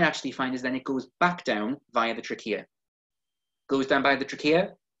 what you might actually find is then it goes back down via the trachea. Goes down by the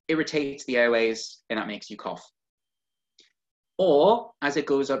trachea, irritates the airways, and that makes you cough. Or as it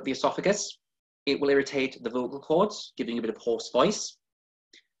goes up the esophagus, it will irritate the vocal cords, giving you a bit of hoarse voice.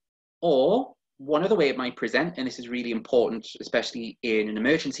 Or one other way it might present, and this is really important, especially in an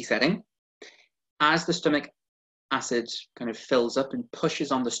emergency setting, as the stomach acid kind of fills up and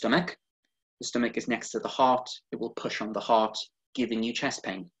pushes on the stomach is next to the heart, it will push on the heart, giving you chest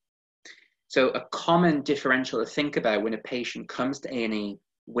pain. So a common differential to think about when a patient comes to A&E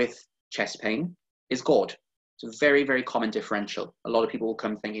with chest pain is GERD. It's a very, very common differential. A lot of people will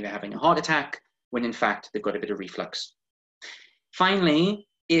come thinking they're having a heart attack, when in fact they've got a bit of reflux. Finally,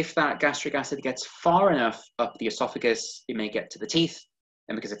 if that gastric acid gets far enough up the esophagus, it may get to the teeth.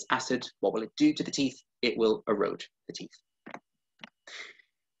 And because it's acid, what will it do to the teeth? It will erode the teeth.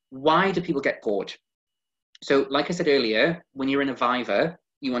 Why do people get GERD? So like I said earlier, when you're in a viva,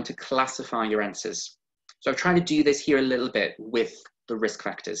 you want to classify your answers. So I've tried to do this here a little bit with the risk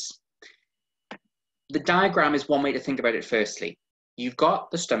factors. The diagram is one way to think about it firstly. You've got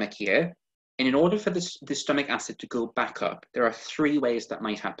the stomach here, and in order for the stomach acid to go back up, there are 3 ways that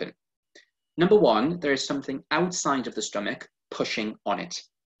might happen. Number 1, there is something outside of the stomach pushing on it.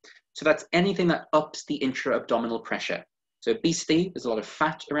 So that's anything that ups the intra-abdominal pressure. So obesity, there's a lot of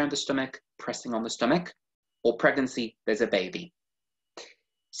fat around the stomach, pressing on the stomach, or pregnancy, there's a baby.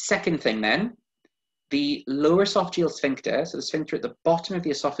 Second thing then, the lower esophageal sphincter, so the sphincter at the bottom of the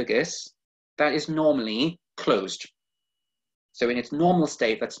esophagus, that is normally closed. So in its normal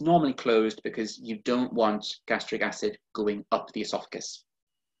state, that's normally closed because you don't want gastric acid going up the esophagus.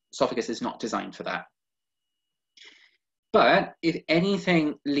 Esophagus is not designed for that. But if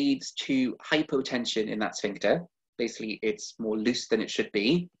anything leads to hypotension in that sphincter, basically it's more loose than it should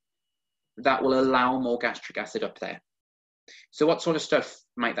be, that will allow more gastric acid up there. So what sort of stuff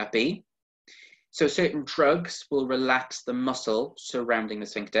might that be? So certain drugs will relax the muscle surrounding the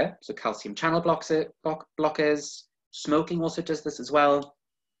sphincter. So calcium channel blockers, smoking also does this as well.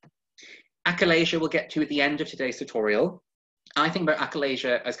 Achalasia we'll get to at the end of today's tutorial. I think about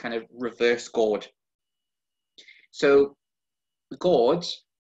achalasia as kind of reverse GERD. So GERD,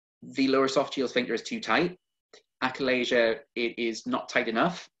 the lower esophageal sphincter is too tight. Achalasia, it is not tight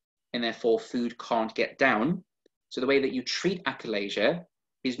enough, and therefore food can't get down. So the way that you treat achalasia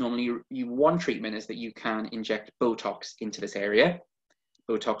is normally one treatment is that you can inject Botox into this area.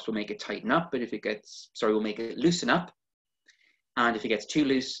 Botox will make it tighten up, but if it gets, will make it loosen up. And if it gets too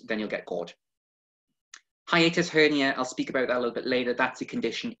loose, then you'll get GERD. Hiatus hernia, I'll speak about that a little bit later. That's a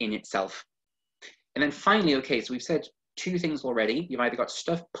condition in itself. And then finally, okay, so we've said 2 things already. You've either got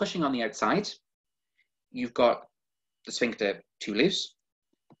stuff pushing on the outside, you've got the sphincter too loose,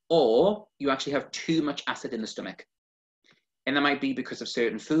 or you actually have too much acid in the stomach. And that might be because of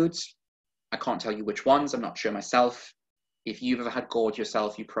certain foods. I can't tell you which ones, I'm not sure myself. If you've ever had GERD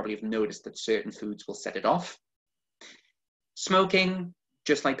yourself, you probably have noticed that certain foods will set it off. Smoking,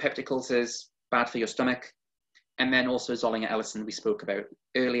 just like peptic ulcers, bad for your stomach. And then also Zollinger-Ellison we spoke about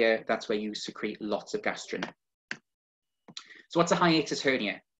earlier, that's where you secrete lots of gastrin. So what's a hiatus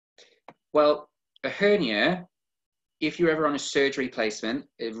hernia? Well, a hernia, if you're ever on a surgery placement,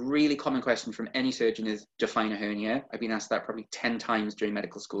 a really common question from any surgeon is define a hernia. I've been asked that probably 10 times during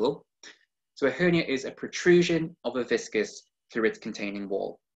medical school. So a hernia is a protrusion of a viscus through its containing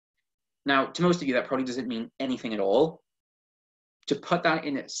wall. Now, to most of you, that probably doesn't mean anything at all. To put that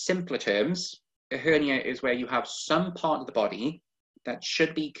in simpler terms, a hernia is where you have some part of the body that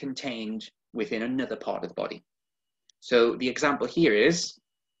should be contained within another part of the body. So the example here is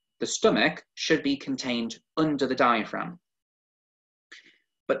the stomach should be contained under the diaphragm.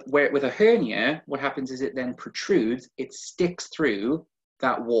 But with a hernia, what happens is it then protrudes, it sticks through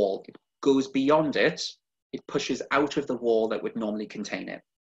that wall, it goes beyond it, it pushes out of the wall that would normally contain it.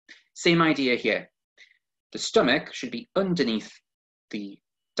 Same idea here. The stomach should be underneath the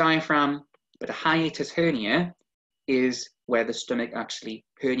diaphragm, but a hiatus hernia is where the stomach actually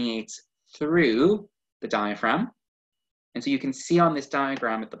herniates through the diaphragm. And so you can see on this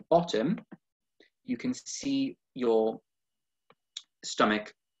diagram at the bottom, you can see your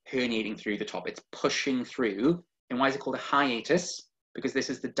stomach herniating through the top. It's pushing through. And why is it called a hiatus? Because this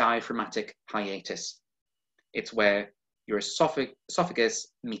is the diaphragmatic hiatus. It's where your esophagus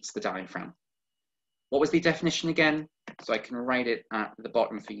meets the diaphragm. What was the definition again? So I can write it at the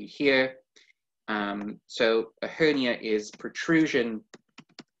bottom for you here. So a hernia is protrusion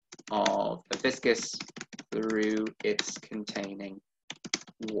of a viscus through its containing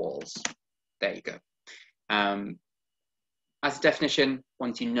walls. There you go. As a definition,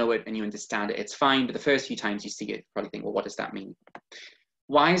 once you know it and you understand it, it's fine, but the first few times you see it, you probably think, well, what does that mean?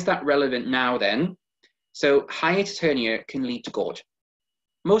 Why is that relevant now then? So hiatus hernia can lead to GORD.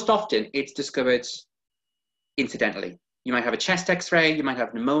 Most often it's discovered incidentally. You might have a chest x-ray, you might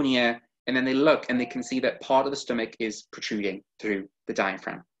have pneumonia, and then they look and they can see that part of the stomach is protruding through the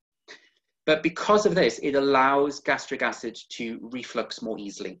diaphragm. But because of this, it allows gastric acid to reflux more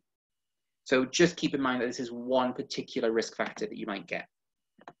easily. So just keep in mind that this is one particular risk factor that you might get.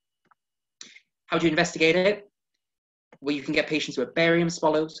 How do you investigate it? Well, you can get patients who are barium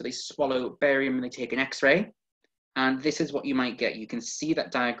swallow. So they swallow barium and they take an x-ray. And this is what you might get. You can see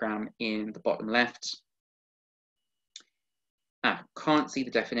that diagram in the bottom left. Can't see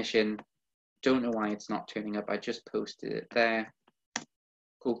the definition. Don't know why it's not turning up. I just posted it there.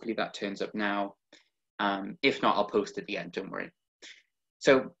 Hopefully that turns up now. If not, I'll post it at the end, don't worry.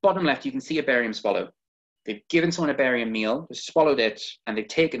 So bottom left, you can see a barium swallow. They've given someone a barium meal, they've swallowed it, and they've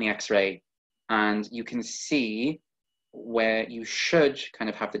taken the x-ray, and you can see where you should kind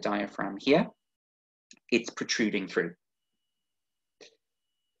of have the diaphragm here. It's protruding through.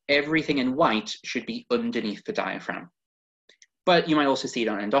 Everything in white should be underneath the diaphragm. But you might also see it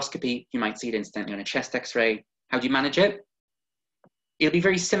on endoscopy. You might see it incidentally on a chest x-ray. How do you manage it? It'll be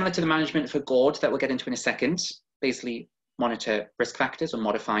very similar to the management for GORD that we'll get into in a second. Basically, monitor risk factors or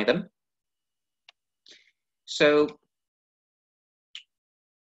modify them. So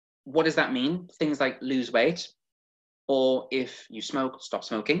what does that mean? Things like lose weight, or if you smoke, stop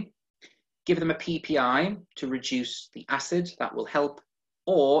smoking. Give them a PPI to reduce the acid, that will help.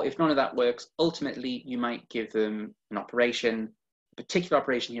 Or if none of that works, ultimately you might give them an operation. A particular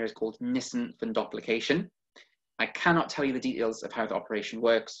operation here is called Nissen fundoplication. I cannot tell you the details of how the operation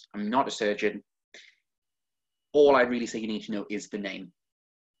works. I'm not a surgeon. All I really say you need to know is the name,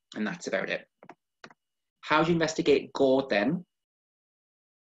 and that's about it. How do you investigate GORD then?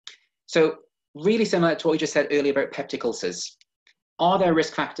 So really similar to what we just said earlier about peptic ulcers. Are there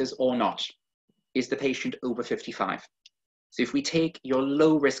risk factors or not? Is the patient over 55? So if we take your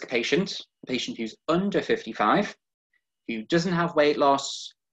low risk patient, a patient who's under 55, who doesn't have weight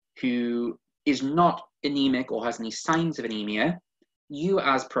loss, who is not anemic or has any signs of anemia, you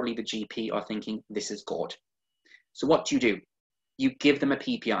as probably the GP are thinking this is GORD. So what do? You give them a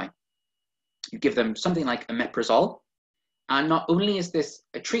PPI. You give them something like omeprazole. And not only is this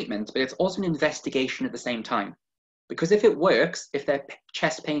a treatment, but it's also an investigation at the same time. Because if it works, if their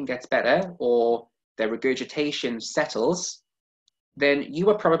chest pain gets better or their regurgitation settles, then you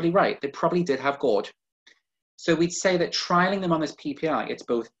are probably right. They probably did have GORD. So we'd say that trialing them on this PPI, it's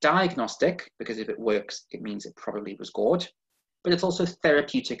both diagnostic, because if it works, it means it probably was GORD, but it's also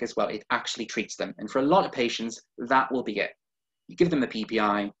therapeutic as well. It actually treats them. And for a lot of patients, that will be it. You give them the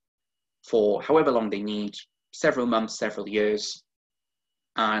PPI for however long they need, several months, several years,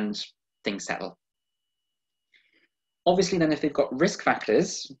 and things settle. Obviously, then if they've got risk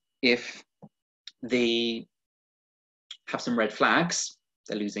factors, if they have some red flags,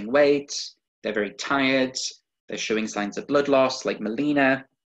 they're losing weight, they're very tired, they're showing signs of blood loss like melena,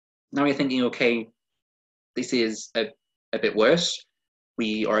 now you're thinking, okay, this is a bit worse.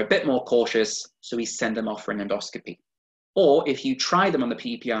 We are a bit more cautious, so we send them off for an endoscopy. Or if you try them on the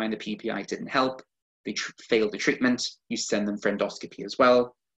PPI and the PPI didn't help, they fail the treatment, you send them for endoscopy as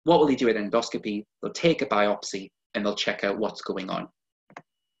well. What will they do at endoscopy? They'll take a biopsy and they'll check out what's going on.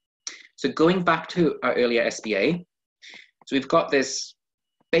 So going back to our earlier SBA, so we've got this,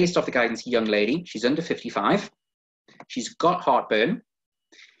 based off the guidance, young lady, she's under 55, she's got heartburn,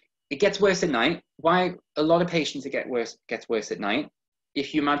 it gets worse at night. Why? A lot of patients, it gets worse at night.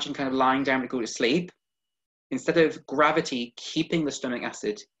 If you imagine kind of lying down to go to sleep, instead of gravity keeping the stomach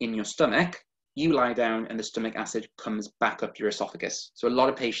acid in your stomach, you lie down and the stomach acid comes back up your esophagus. So a lot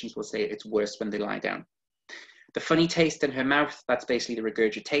of patients will say it's worse when they lie down. The funny taste in her mouth, that's basically the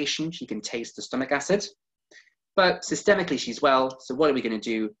regurgitation. She can taste the stomach acid. But systemically, she's well. So what are we going to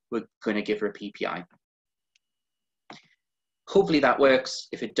do? We're going to give her a PPI. Hopefully that works.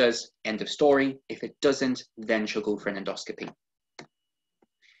 If it does, end of story. If it doesn't, then she'll go for an endoscopy.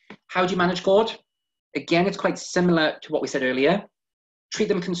 How do you manage GORD? Again, it's quite similar to what we said earlier. Treat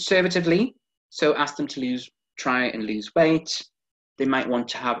them conservatively. So ask them to try and lose weight. They might want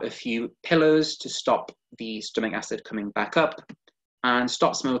to have a few pillows to stop the stomach acid coming back up, and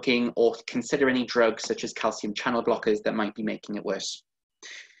stop smoking or consider any drugs such as calcium channel blockers that might be making it worse.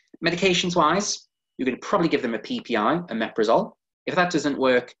 Medications wise, you're going to probably give them a PPI, a meprazole. If that doesn't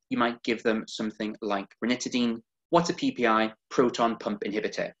work, you might give them something like ranitidine. What's a PPI? Proton pump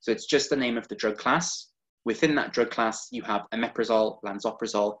inhibitor. So it's just the name of the drug class. Within that drug class, you have omeprazole,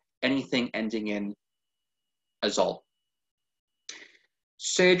 lansoprazole, anything ending in azole.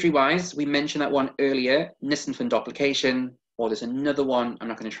 Surgery-wise, we mentioned that one earlier, Nissen fundoplication, or there's another one, I'm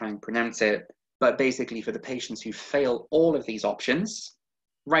not going to try and pronounce it, but basically for the patients who fail all of these options,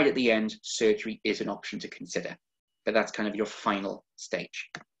 right at the end, surgery is an option to consider. But that's kind of your final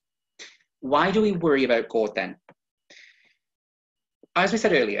stage. Why do we worry about GORD then? As we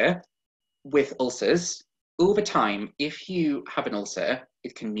said earlier, with ulcers, over time, if you have an ulcer,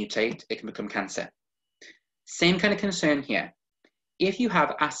 it can mutate, it can become cancer. Same kind of concern here. If you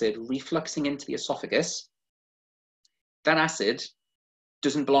have acid refluxing into the esophagus, that acid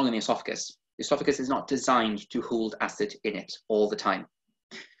doesn't belong in the esophagus. The esophagus is not designed to hold acid in it all the time.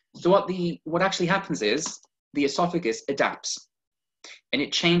 So what actually happens is the esophagus adapts and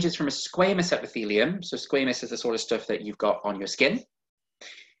it changes from a squamous epithelium, so squamous is the sort of stuff that you've got on your skin,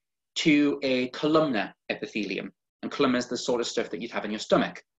 to a columnar epithelium. And columnar is the sort of stuff that you'd have in your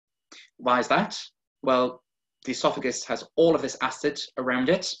stomach. Why is that? Well, the esophagus has all of this acid around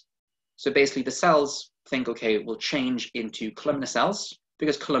it. So basically the cells think, okay, we'll change into columnar cells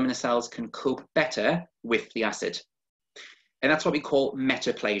because columnar cells can cope better with the acid. And that's what we call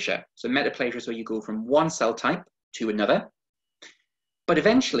metaplasia. So metaplasia is where you go from one cell type to another. But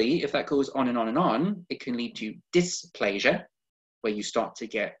eventually, if that goes on and on and on, it can lead to dysplasia, where you start to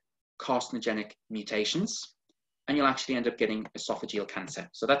get carcinogenic mutations, and you'll actually end up getting esophageal cancer.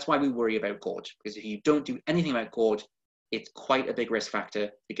 So that's why we worry about GORD, because if you don't do anything about GORD, it's quite a big risk factor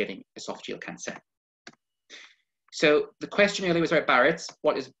for getting esophageal cancer. So the question earlier was about Barrett's.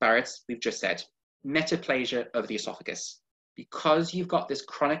 What is Barrett's? We've just said metaplasia of the esophagus. Because you've got this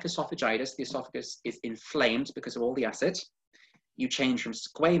chronic esophagitis, the esophagus is inflamed because of all the acid, you change from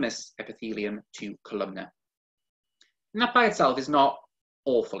squamous epithelium to columnar. And that by itself is not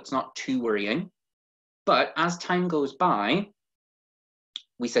awful, it's not too worrying. But as time goes by,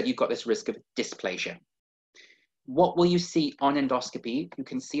 we said you've got this risk of dysplasia. What will you see on endoscopy? You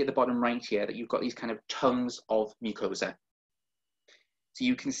can see at the bottom right here that you've got these kind of tongues of mucosa. So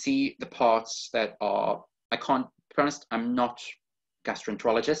you can see the parts that are, I can't, to be honest, I'm not a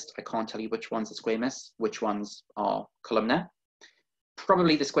gastroenterologist. I can't tell you which ones are squamous, which ones are columnar.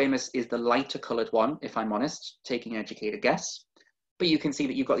 Probably the squamous is the lighter colored one, if I'm honest, taking an educated guess. But you can see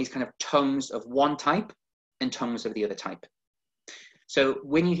that you've got these kind of tongues of one type and tongues of the other type. So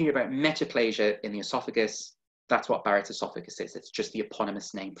when you hear about metaplasia in the esophagus, that's what Barrett's esophagus is. It's just the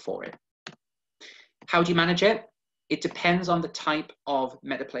eponymous name for it. How do you manage it? It depends on the type of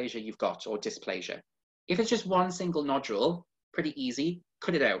metaplasia you've got or dysplasia. If it's just one single nodule, pretty easy,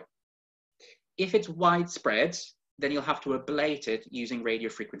 cut it out. If it's widespread, then you'll have to ablate it using radio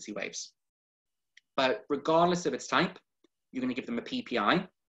frequency waves. But regardless of its type, you're going to give them a PPI.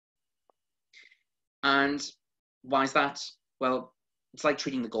 And why is that? Well, it's like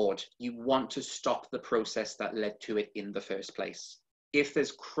treating the GORD. You want to stop the process that led to it in the first place. If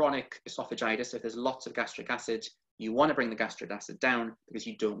there's chronic esophagitis, if there's lots of gastric acid, you want to bring the gastric acid down because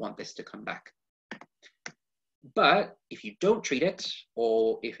you don't want this to come back. But if you don't treat it,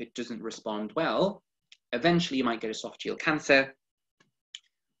 or if it doesn't respond well, eventually you might get esophageal cancer.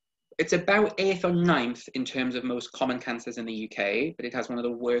 It's about 8th or 9th in terms of most common cancers in the UK, but it has one of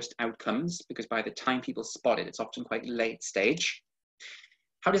the worst outcomes because by the time people spot it, it's often quite late stage.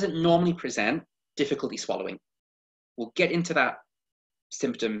 How does it normally present? difficulty swallowing. We'll get into that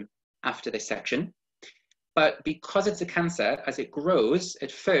symptom after this section. But because it's a cancer, as it grows,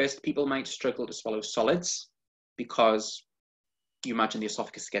 at first people might struggle to swallow solids because you imagine the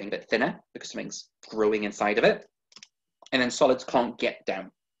esophagus is getting a bit thinner because something's growing inside of it. And then solids can't get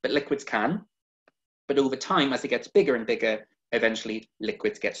down, but liquids can. But over time, as it gets bigger and bigger, eventually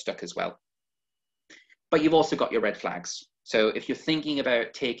liquids get stuck as well. But you've also got your red flags. So if you're thinking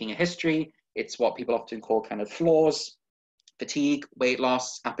about taking a history, it's what people often call kind of flaws, fatigue, weight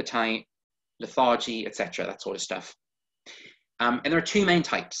loss, appetite, lethargy, etc., that sort of stuff. And there are two main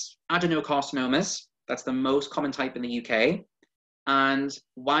types. Adenocarcinomas, that's the most common type in the UK. And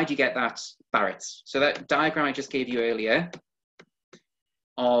why do you get that? Barrett's. So that diagram I just gave you earlier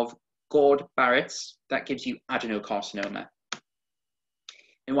of gourd Barrett's, that gives you adenocarcinoma.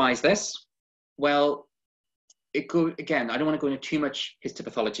 And why is this? Well, again, I don't want to go into too much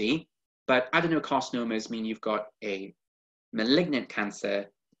histopathology, but adenocarcinomas mean you've got a malignant cancer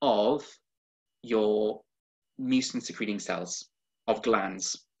of your mucin secreting cells, of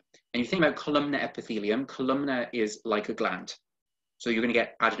glands. And you think about columnar epithelium, columnar is like a gland. So you're going to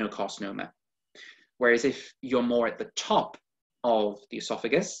get adenocarcinoma. Whereas if you're more at the top of the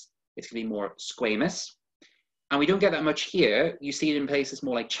esophagus, it's going to be more squamous. And we don't get that much here. You see it in places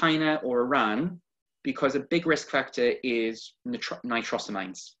more like China or Iran, because a big risk factor is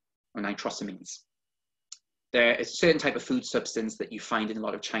nitrosamines or nitrosamines. There is a certain type of food substance that you find in a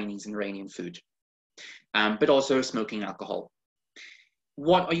lot of Chinese and Iranian food, but also smoking alcohol.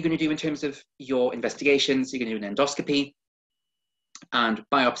 What are you going to do in terms of your investigations? You're going to do an endoscopy and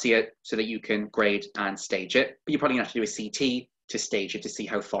biopsy it so that you can grade and stage it. But you're probably going to have to do a CT to stage it to see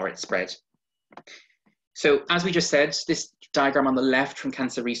how far it's spread. So as we just said, this diagram on the left from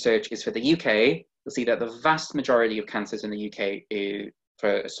cancer research is for the UK. You'll see that the vast majority of cancers in the UK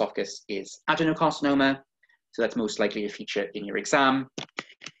for esophagus is adenocarcinoma. So that's most likely to feature in your exam.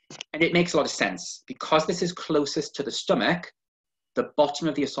 And it makes a lot of sense. Because this is closest to the stomach, the bottom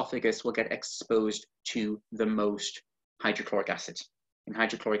of the esophagus will get exposed to the most hydrochloric acid. And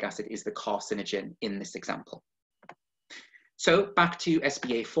hydrochloric acid is the carcinogen in this example. So back to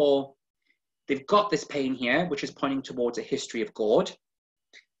SBA4. They've got this pain here, which is pointing towards a history of gourd.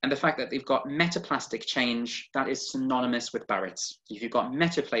 And the fact that they've got metaplastic change, that is synonymous with Barrett's. So if you've got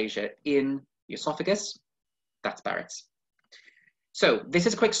metaplasia in the esophagus, that's Barrett's. So this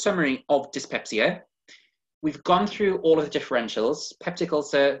is a quick summary of dyspepsia. We've gone through all of the differentials: peptic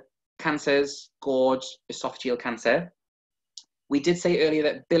ulcer, cancers, gourd, esophageal cancer. We did say earlier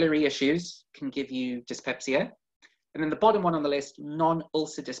that biliary issues can give you dyspepsia. And then the bottom one on the list,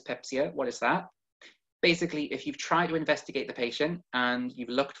 non-ulcer dyspepsia, what is that? Basically, if you've tried to investigate the patient and you've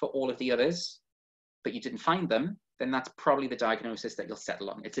looked for all of the others, but you didn't find them, then that's probably the diagnosis that you'll settle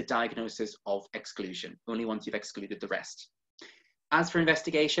on. It's a diagnosis of exclusion, only once you've excluded the rest. As for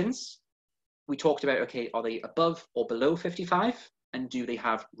investigations, we talked about, okay, are they above or below 55? And do they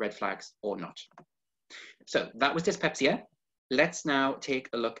have red flags or not? So that was dyspepsia. Let's now take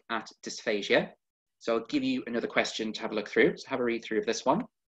a look at dysphagia. So I'll give you another question to have a look through. So have a read through of this one.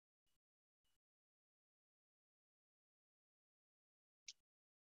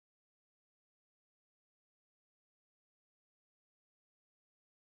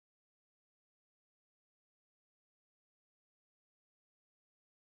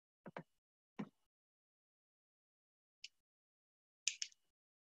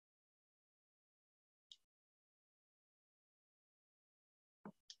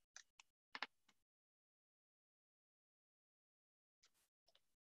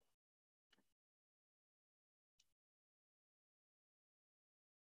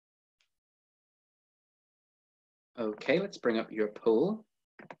 Okay, let's bring up your poll.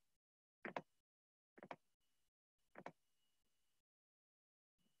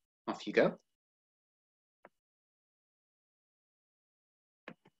 Off you go.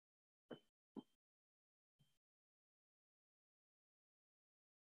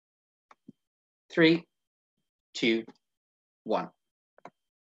 Three, two, one.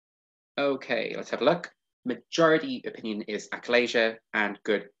 Okay, let's have a look. Majority opinion is achalasia, and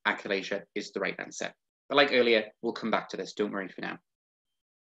good, achalasia is the right answer. But like earlier, we'll come back to this, don't worry for now.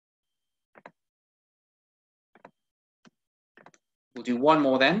 We'll do one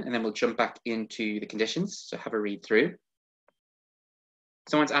more then, and then we'll jump back into the conditions. So have a read through.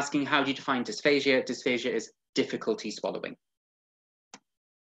 Someone's asking, how do you define dysphagia? Dysphagia is difficulty swallowing.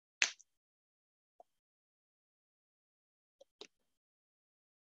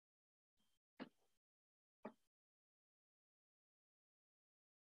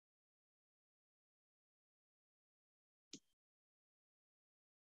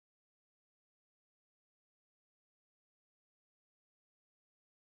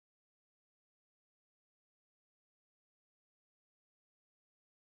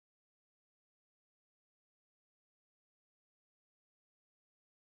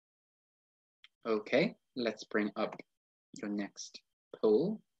 Okay, let's bring up your next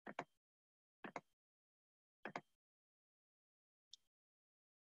poll.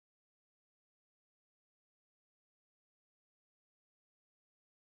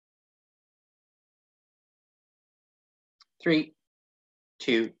 Three,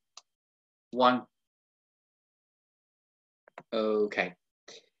 two, one. Okay.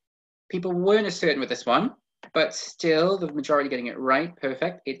 People weren't as certain with this one, but still the majority getting it right.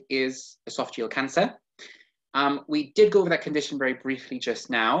 Perfect. It is esophageal cancer. We did go over that condition very briefly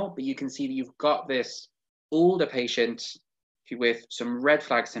just now, but you can see that you've got this older patient with some red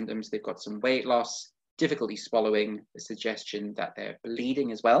flag symptoms. They've got some weight loss, difficulty swallowing, the suggestion that they're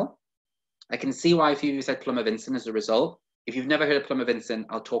bleeding as well. I can see why a few of you said Plummer-Vinson as a result. If you've never heard of Plummer-Vinson,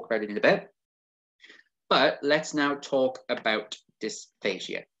 I'll talk about it in a bit. But let's now talk about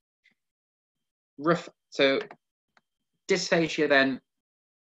dysphagia. So dysphagia then,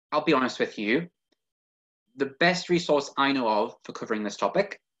 I'll be honest with you, the best resource I know of for covering this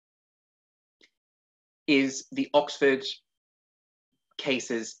topic is the Oxford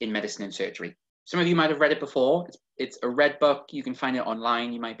Cases in Medicine and Surgery. Some of you might have read it before. It's a red book. You can find it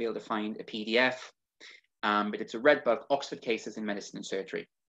online. You might be able to find a PDF, but it's a red book, Oxford Cases in Medicine and Surgery.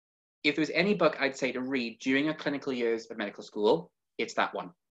 If there was any book I'd say to read during your clinical years of medical school, it's that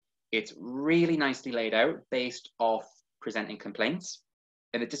one. It's really nicely laid out based off presenting complaints.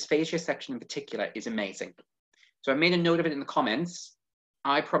 And the dysphagia section in particular is amazing. So I made a note of it in the comments.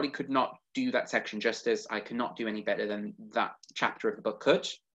 I probably could not do that section justice. I cannot do any better than that chapter of the book could,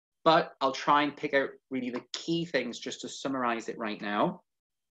 but I'll try and pick out really the key things just to summarize it right now.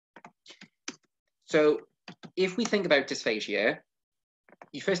 So if we think about dysphagia,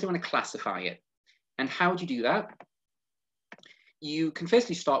 you firstly want to classify it. And how do you do that? You can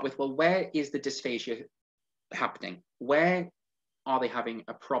firstly start with, well, where is the dysphagia happening? Where are they having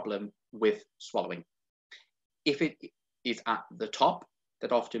a problem with swallowing? If it is at the top,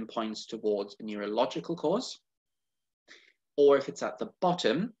 that often points towards a neurological cause. Or if it's at the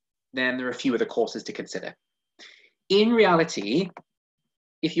bottom, then there are a few other causes to consider. In reality,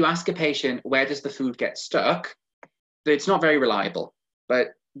 if you ask a patient, where does the food get stuck? It's not very reliable, but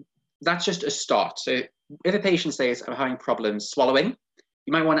that's just a start. So if a patient says, I'm having problems swallowing,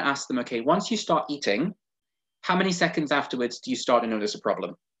 you might want to ask them, okay, once you start eating, how many seconds afterwards do you start to notice a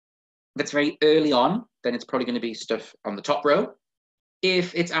problem? If it's very early on, then it's probably going to be stuff on the top row.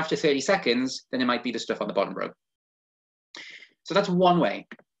 If it's after 30 seconds, then it might be the stuff on the bottom row. So that's one way.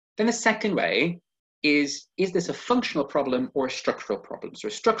 Then the second way is this a functional problem or a structural problem? So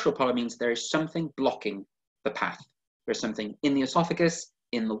a structural problem means there is something blocking the path. There's something in the esophagus,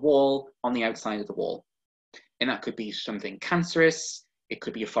 in the wall, on the outside of the wall. And that could be something cancerous. It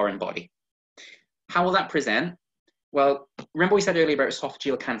could be a foreign body. How will that present? Well, remember we said earlier about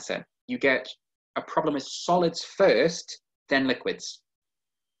esophageal cancer. You get a problem with solids first, then liquids.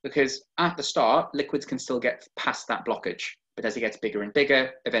 Because at the start, liquids can still get past that blockage. But as it gets bigger and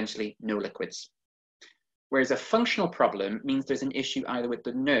bigger, eventually no liquids. Whereas a functional problem means there's an issue either with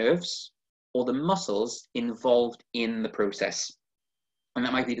the nerves or the muscles involved in the process. And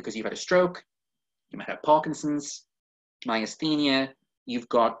that might be because you've had a stroke, you might have Parkinson's, myasthenia, you've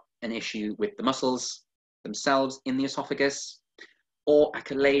got an issue with the muscles themselves in the esophagus, or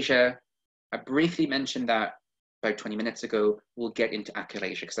achalasia. I briefly mentioned that about 20 minutes ago. We'll get into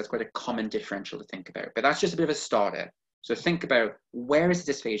achalasia because that's quite a common differential to think about. But that's just a bit of a starter. So think about, where is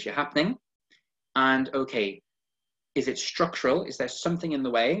the dysphagia happening? And okay, is it structural? Is there something in the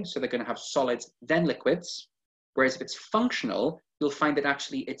way? So they're going to have solids, then liquids. Whereas if it's functional, you'll find that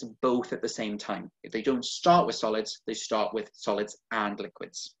actually it's both at the same time. If they don't start with solids, they start with solids and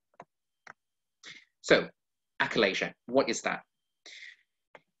liquids. So achalasia, what is that?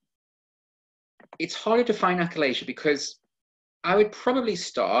 It's harder to find achalasia because I would probably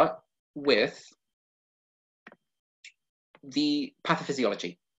start with the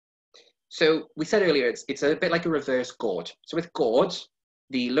pathophysiology. So we said earlier, it's a bit like a reverse GORD. So with GORD,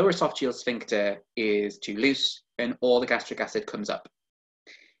 the lower esophageal sphincter is too loose and all the gastric acid comes up.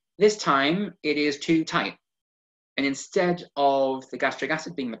 This time it is too tight. And instead of the gastric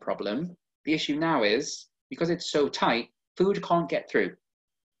acid being the problem, the issue now is, because it's so tight, food can't get through.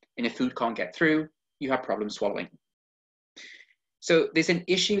 And if food can't get through, you have problems swallowing. So there's an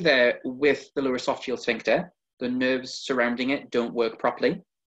issue there with the lower esophageal sphincter. The nerves surrounding it don't work properly.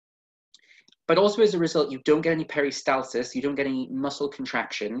 But also as a result, you don't get any peristalsis, you don't get any muscle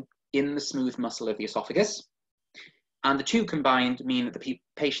contraction in the smooth muscle of the esophagus. And the two combined mean that the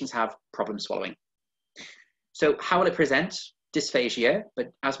patients have problems swallowing. So how will it present? Dysphagia,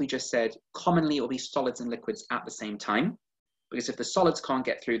 but as we just said, commonly it will be solids and liquids at the same time. because if the solids can't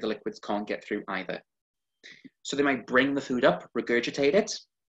get through, the liquids can't get through either. So they might bring the food up, regurgitate it,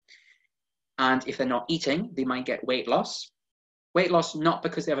 and if they're not eating, they might get weight loss. Weight loss not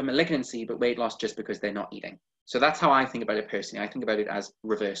because they have a malignancy, but weight loss just because they're not eating. So that's how I think about it personally. I think about it as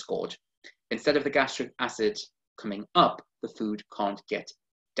reverse GORD. Instead of the gastric acid coming up, the food can't get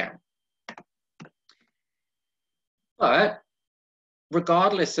down. But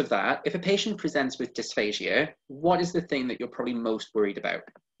regardless of that, if a patient presents with dysphagia, what is the thing that you're probably most worried about?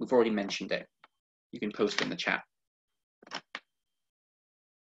 We've already mentioned it. You can post it in the chat.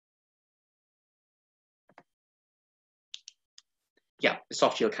 Yeah,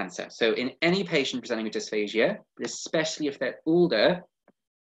 esophageal cancer. So in any patient presenting with dysphagia, but especially if they're older,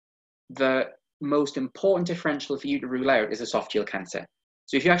 the most important differential for you to rule out is esophageal cancer.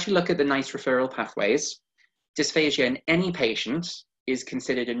 So if you actually look at the NICE referral pathways, dysphagia in any patient is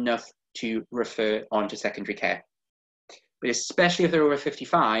considered enough to refer on to secondary care. But especially if they're over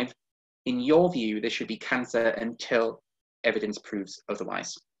 55, in your view, there should be cancer until evidence proves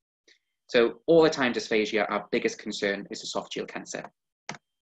otherwise. So all the time dysphagia, our biggest concern is esophageal cancer.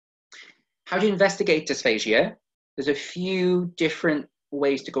 How do you investigate dysphagia? There's a few different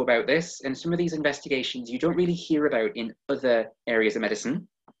ways to go about this, and some of these investigations you don't really hear about in other areas of medicine.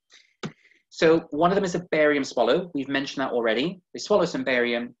 So one of them is a barium swallow. We've mentioned that already. They swallow some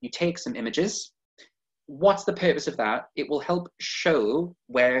barium, you take some images. What's the purpose of that? It will help show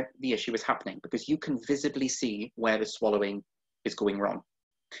where the issue is happening because you can visibly see where the swallowing is going wrong.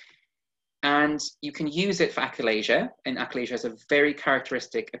 And you can use it for achalasia, and achalasia has a very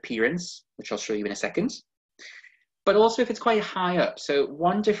characteristic appearance, which I'll show you in a second. But also if it's quite high up. So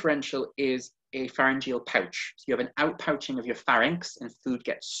one differential is a pharyngeal pouch. So you have an outpouching of your pharynx and food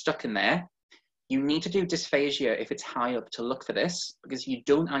gets stuck in there. You need to do dysphagia if it's high up to look for this, because if you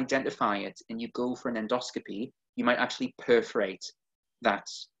don't identify it and you go for an endoscopy, you might actually perforate that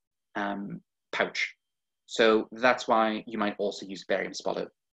pouch. So that's why you might also use barium swallow.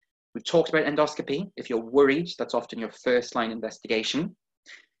 We've talked about endoscopy. If you're worried, that's often your first line investigation.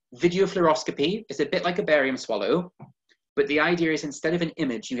 Video fluoroscopy is a bit like a barium swallow, but the idea is instead of an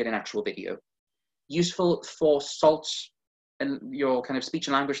image, you get an actual video. Useful for SALT and your kind of speech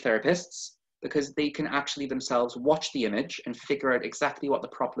and language therapists, because they can actually themselves watch the image and figure out exactly what the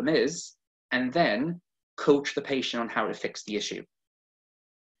problem is, and then coach the patient on how to fix the issue.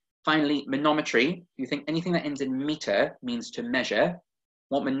 Finally, manometry. You think anything that ends in meter means to measure.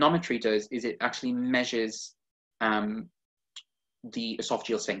 What manometry does is it actually measures the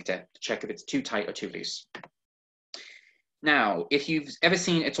esophageal sphincter to check if it's too tight or too loose. Now, if you've ever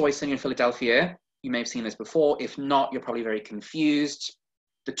seen It's Always Sunny in Philadelphia, you may have seen this before. If not, you're probably very confused.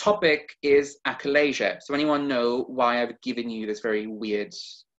 The topic is achalasia. So anyone know why I've given you this very weird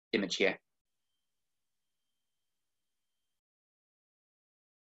image here?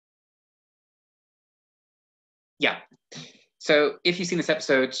 Yeah. So if you've seen this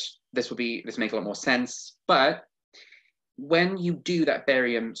episode, this will make a lot more sense. But when you do that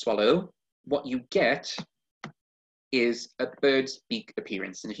barium swallow, what you get is a bird's beak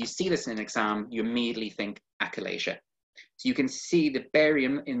appearance. And if you see this in an exam, you immediately think achalasia. So you can see the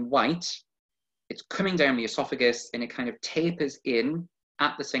barium in white, it's coming down the esophagus and it kind of tapers in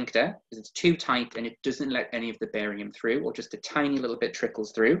at the sphincter because it's too tight and it doesn't let any of the barium through, or just a tiny little bit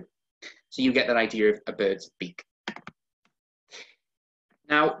trickles through. So you get that idea of a bird's beak.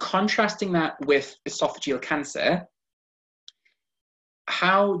 Now, contrasting that with esophageal cancer,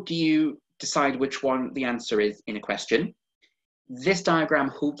 how do you decide which one the answer is in a question? This diagram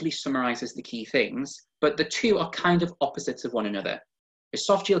hopefully summarizes the key things, but the two are kind of opposites of one another.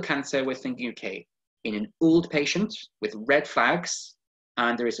 Esophageal cancer, we're thinking, okay, in an old patient with red flags,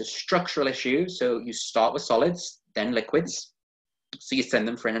 and there is a structural issue, so you start with solids, then liquids, so you send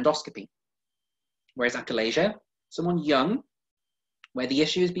them for an endoscopy. Whereas achalasia, someone young, where the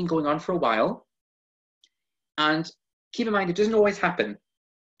issue has been going on for a while, and keep in mind, it doesn't always happen.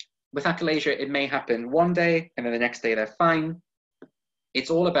 With achalasia, it may happen one day, and then the next day they're fine. It's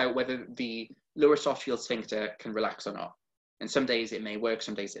all about whether the lower esophageal sphincter can relax or not. And some days it may work,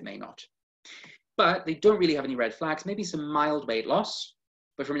 some days it may not. But they don't really have any red flags, maybe some mild weight loss.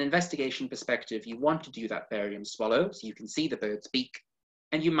 But from an investigation perspective, you want to do that barium swallow so you can see the bird's beak.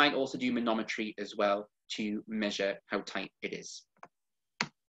 And you might also do manometry as well to measure how tight it is.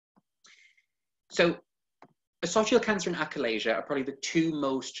 So esophageal cancer and achalasia are probably the two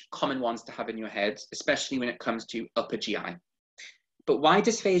most common ones to have in your head, especially when it comes to upper GI. But why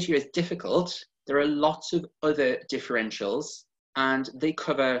dysphagia is difficult, there are lots of other differentials and they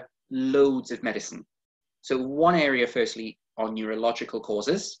cover loads of medicine. So one area, firstly, are neurological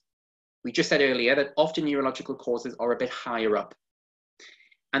causes. We just said earlier that often neurological causes are a bit higher up.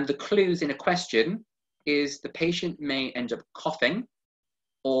 And the clues in a question is the patient may end up coughing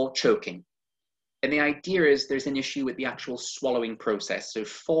or choking. And the idea is there's an issue with the actual swallowing process. So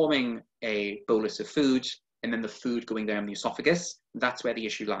forming a bolus of food and then the food going down the esophagus, that's where the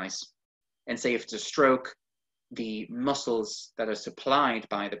issue lies. And say if it's a stroke, the muscles that are supplied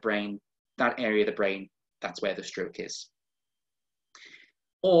by the brain, that area of the brain, that's where the stroke is.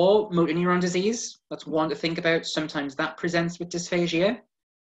 Or motor neuron disease, that's one to think about. Sometimes that presents with dysphagia.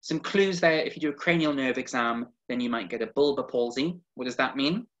 Some clues there, if you do a cranial nerve exam, then you might get a bulbar palsy. What does that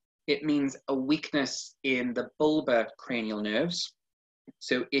mean? It means a weakness in the bulbar cranial nerves.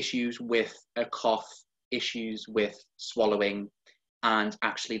 So issues with a cough, issues with swallowing, and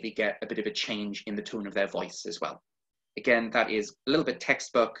actually they get a bit of a change in the tone of their voice as well. Again, that is a little bit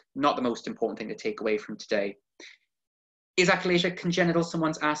textbook, not the most important thing to take away from today. Is achalasia congenital?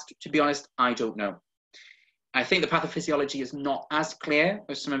 Someone's asked. To be honest, I don't know. I think the pathophysiology is not as clear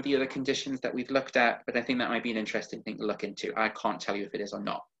as some of the other conditions that we've looked at, but I think that might be an interesting thing to look into. I can't tell you if it is or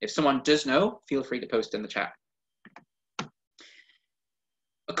not. If someone does know, feel free to post in the chat.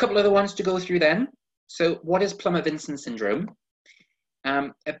 A couple other ones to go through then. So what is Plummer-Vinson syndrome?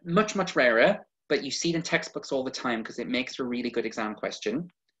 Much rarer, but you see it in textbooks all the time because it makes a really good exam question.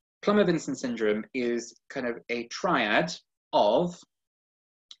 Plummer-Vinson syndrome is kind of a triad of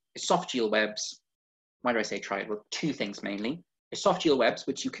esophageal webs. Why do I say triad? Well, two things mainly. Esophageal webs,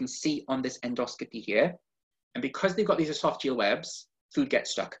 which you can see on this endoscopy here. And because they've got these esophageal webs, food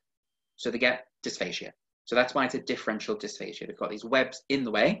gets stuck. So they get dysphagia. So that's why it's a differential dysphagia. They've got these webs in the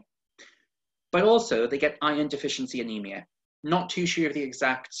way. But also they get iron deficiency anemia. Not too sure of the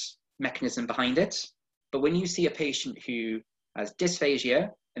exact mechanism behind it. But when you see a patient who has dysphagia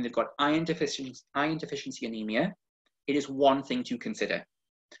and they've got iron deficiency anemia, it is one thing to consider.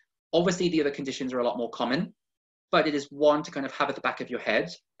 Obviously, the other conditions are a lot more common, but it is one to kind of have at the back of your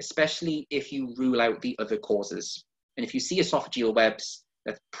head, especially if you rule out the other causes. And if you see esophageal webs,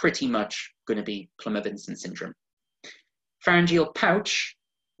 that's pretty much going to be Plummer-Vinson syndrome. Pharyngeal pouch,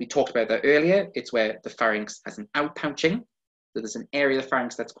 we talked about that earlier. It's where the pharynx has an outpouching. So there's an area of the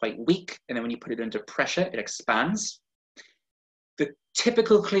pharynx that's quite weak, and then when you put it under pressure, it expands. The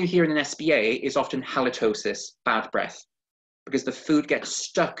typical clue here in an SBA is often halitosis, bad breath, because the food gets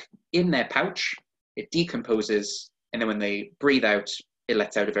stuck in their pouch, it decomposes, and then when they breathe out, it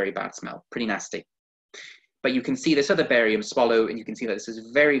lets out a very bad smell, pretty nasty. But you can see this other barium swallow, and you can see that this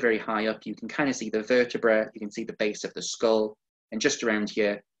is very high up. You can kind of see the vertebra, you can see the base of the skull, and just around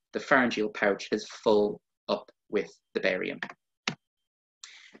here, the pharyngeal pouch is full up with the barium.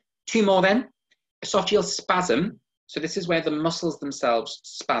 Two more then, esophageal spasm. So this is where the muscles themselves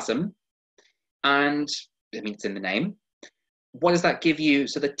spasm, and I mean, it's in the name. What does that give you?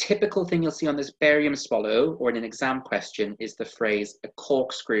 So the typical thing you'll see on this barium swallow or in an exam question is the phrase a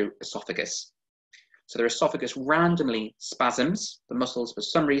corkscrew esophagus. So their esophagus randomly spasms, the muscles for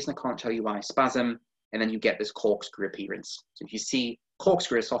some reason, I can't tell you why, spasm, and then you get this corkscrew appearance. So if you see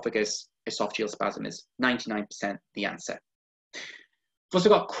corkscrew esophagus, esophageal spasm is 99% the answer. We've also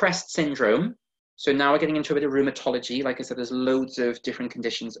got Crest syndrome. So now we're getting into a bit of rheumatology. Like I said, there's loads of different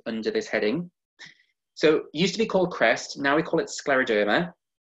conditions under this heading. So it used to be called Crest, now we call it scleroderma.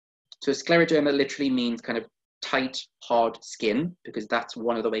 So scleroderma literally means kind of tight, hard skin, because that's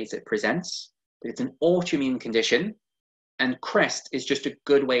one of the ways it presents. But it's an autoimmune condition, and Crest is just a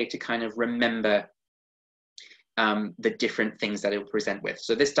good way to kind of remember the different things that it will present with.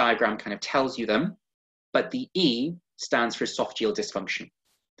 So this diagram kind of tells you them, but the E stands for esophageal dysfunction.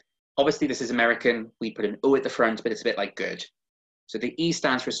 Obviously this is American, we put an O at the front, but it's a bit like good. So the E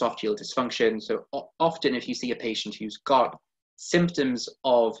stands for esophageal dysfunction. So often if you see a patient who's got symptoms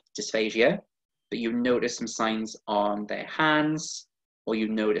of dysphagia, but you notice some signs on their hands, or you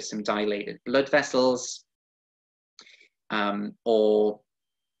notice some dilated blood vessels, or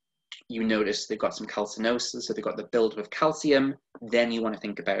you notice they've got some calcinosis, so they've got the buildup of calcium, then you want to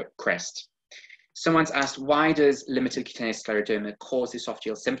think about Crest. Someone's asked, why does limited cutaneous scleroderma cause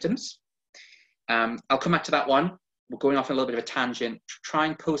esophageal symptoms? I'll come back to that one. We're going off on a little bit of a tangent. Try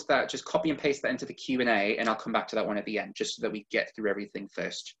and post that, just copy and paste that into the Q&A, and I'll come back to that one at the end, just so that we get through everything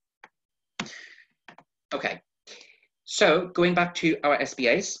first. Okay, so going back to our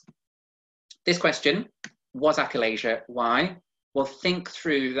SBAs, this question was achalasia. Why? Well, think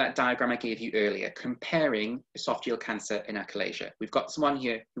through that diagram I gave you earlier, comparing esophageal cancer and achalasia. We've got someone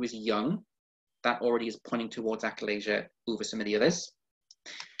here who is young. That already is pointing towards achalasia over some of the others.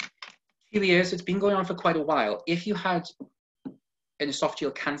 2 years, it's been going on for quite a while. If you had an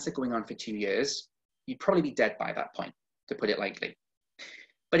esophageal cancer going on for 2 years, you'd probably be dead by that point, to put it lightly.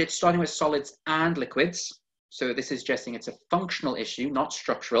 but it's starting with solids and liquids. So this is suggesting it's a functional issue, not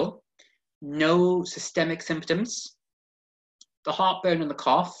structural. No systemic symptoms. The heartburn and the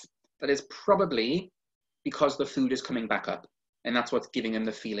cough, that is probably because the food is coming back up. And that's what's giving them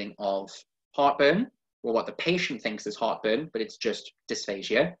the feeling of heartburn, or what the patient thinks is heartburn, but it's just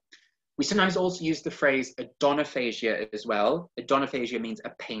dysphagia. We sometimes also use the phrase adonophagia as well. Adonophagia means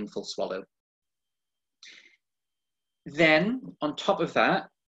a painful swallow. Then, on top of that,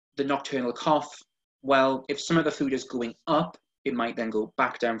 the nocturnal cough, well, if some of the food is going up, it might then go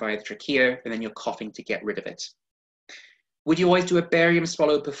back down via the trachea, and then you're coughing to get rid of it. Would you always do a barium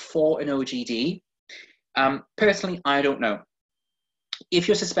swallow before an OGD? Personally, I don't know. If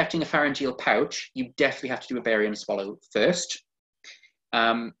you're suspecting a pharyngeal pouch, you definitely have to do a barium swallow first.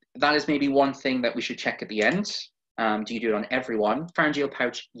 That is maybe one thing that we should check at the end. Do you do it on everyone? Pharyngeal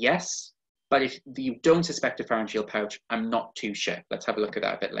pouch, yes. But if you don't suspect a pharyngeal pouch, I'm not too sure. Let's have a look at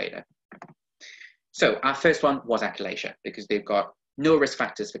that a bit later. So our first one was achalasia, because they've got no risk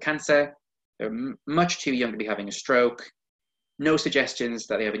factors for cancer. They're much too young to be having a stroke. No suggestions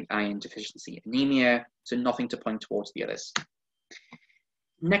that they have an iron deficiency anemia, so nothing to point towards the others.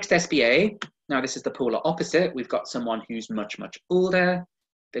 Next SBA, now this is the polar opposite. We've got someone who's much, much older,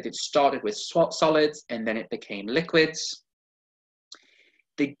 that it started with solids and then it became liquids.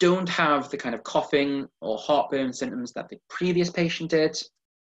 They don't have the kind of coughing or heartburn symptoms that the previous patient did.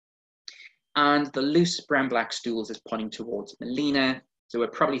 And the loose brown-black stools is pointing towards melena. So we're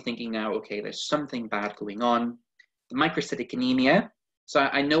probably thinking now, okay, there's something bad going on. The microcytic anemia. So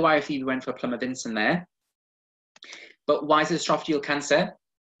I know why if you went for Plummer-Vinson there. But why is it esophageal cancer?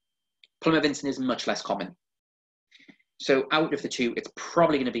 Plummer-Vinson is much less common. So out of the two, it's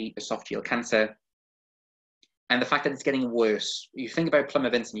probably going to be esophageal cancer. And the fact that it's getting worse, you think about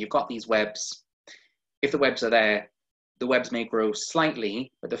Plummer-Vinson, you've got these webs. If the webs are there, the webs may grow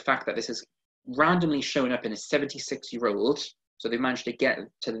slightly, but the fact that this is randomly shown up in a 76-year-old, so they've managed to get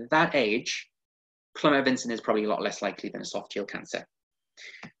to that age, Plummer-Vinson is probably a lot less likely than esophageal cancer.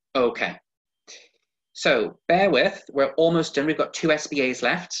 Okay, so bear with, we're almost done. We've got 2 SBAs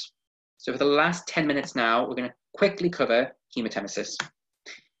left. So for the last 10 minutes now, we're going to quickly cover hematemesis.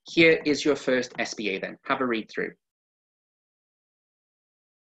 Here is your first SBA then. Have a read through.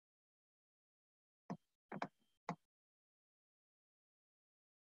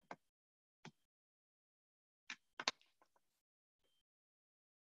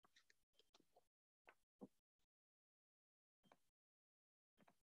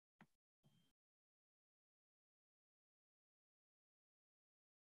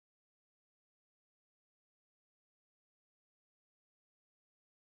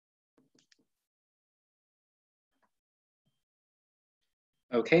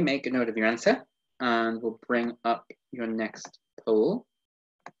 Okay, make a note of your answer, and we'll bring up your next poll.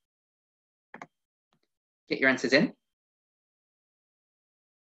 Get your answers in.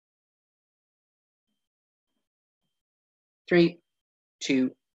 Three,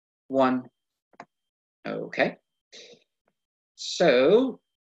 two, one. Okay. So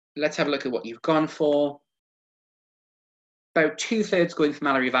let's have a look at what you've gone for. About 2/3 going for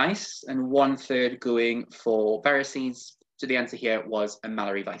Mallory Weiss and 1/3 going for varices. So the answer here was a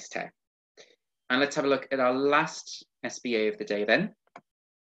Mallory Weiss tear. And let's have a look at our last SBA of the day then.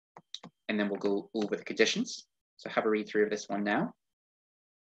 And then we'll go over the conditions. So have a read through of this one now.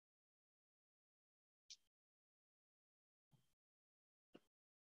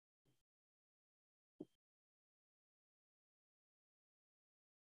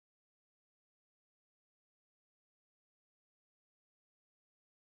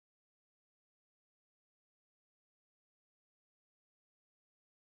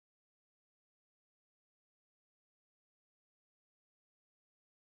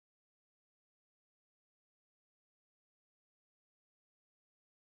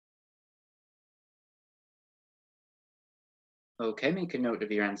 Okay, make a note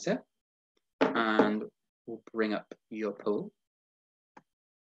of your answer. And we'll bring up your poll.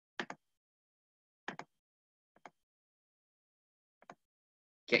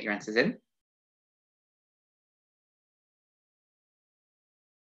 Get your answers in.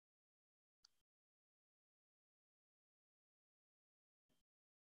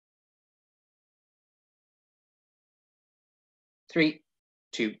 Three,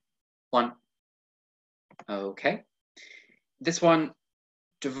 two, one. Okay. This one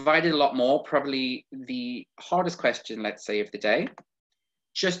divided a lot more, probably the hardest question, let's say, of the day.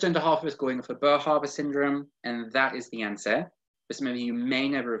 Just under half of us going for Burr-Harbor syndrome, and that is the answer. For some of you may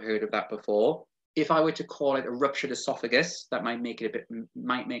never have heard of that before. If I were to call it a ruptured esophagus, that might make a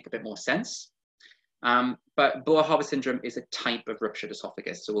bit more sense. But Boer-Haber syndrome is a type of ruptured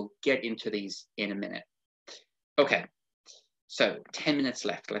esophagus. So we'll get into these in a minute. Okay, so 10 minutes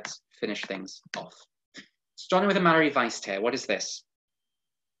left. Let's finish things off. Starting with a Mallory-Weiss tear, what is this?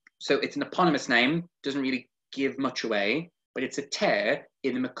 So it's an eponymous name, doesn't really give much away, but it's a tear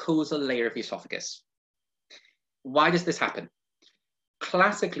in the mucosal layer of the esophagus. Why does this happen?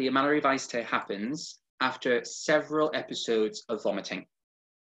 Classically, a Mallory-Weiss tear happens after several episodes of vomiting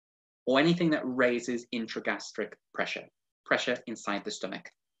or anything that raises intragastric pressure, pressure inside the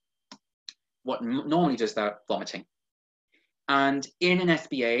stomach. What normally does that? Vomiting. And in an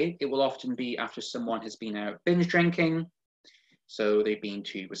SBA, it will often be after someone has been out binge drinking. So they've been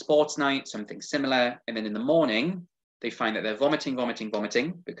to a sports night, something similar. And then in the morning, they find that they're vomiting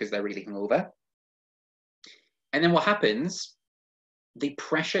because they're really hungover. And then what happens, the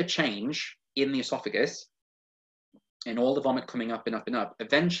pressure change in the esophagus and all the vomit coming up and up and up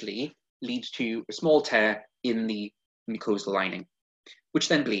eventually leads to a small tear in the mucosal lining, which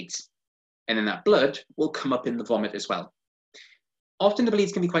then bleeds. And then that blood will come up in the vomit as well. Often the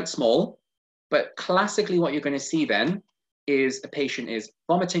bleeds can be quite small, but classically what you're going to see then is a patient is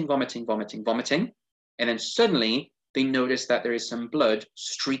vomiting, and then suddenly they notice that there is some blood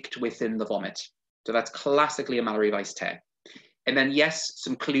streaked within the vomit. So that's classically a Mallory-Weiss tear. And then yes,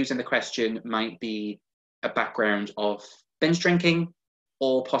 some clues in the question might be a background of binge drinking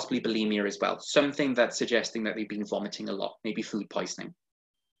or possibly bulimia as well, something that's suggesting that they've been vomiting a lot, maybe food poisoning.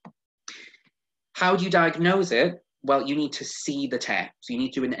 How do you diagnose it? Well, you need to see the tear. So you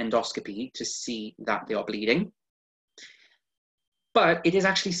need to do an endoscopy to see that they are bleeding. But it is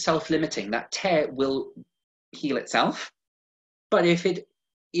actually self-limiting. That tear will heal itself. But if it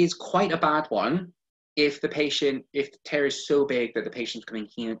is quite a bad one, if the tear is so big that the patient's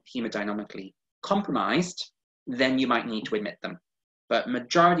becoming hemodynamically compromised, then you might need to admit them. But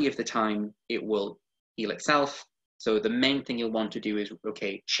majority of the time, it will heal itself. So the main thing you'll want to do is,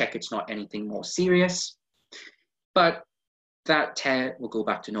 okay, check it's not anything more serious. But that tear will go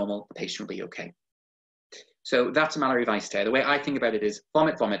back to normal. The patient will be okay. So that's a Mallory-Weiss tear. The way I think about it is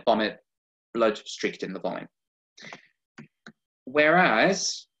vomit, blood streaked in the vomit.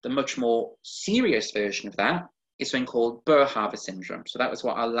 Whereas the much more serious version of that is something called Boer-Haber syndrome. So that was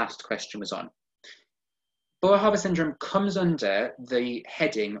what our last question was on. Boer-Haber syndrome comes under the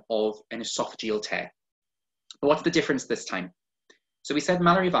heading of an esophageal tear. But what's the difference this time? So we said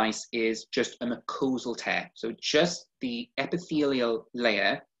Mallory-Weiss is just a mucosal tear. So just the epithelial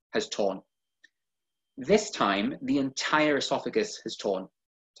layer has torn. This time, the entire esophagus has torn.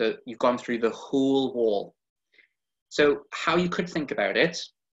 So you've gone through the whole wall. So how you could think about it,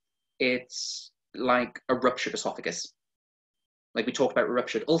 it's like a ruptured esophagus. Like we talked about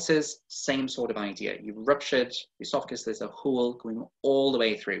ruptured ulcers, same sort of idea. You've ruptured the esophagus, there's a hole going all the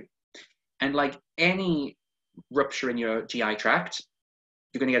way through. And like any rupture in your GI tract,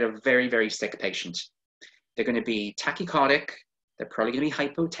 you're going to get a very, very sick patient. They're going to be tachycardic, they're probably going to be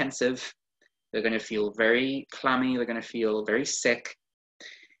hypotensive, they're going to feel very clammy, they're going to feel very sick.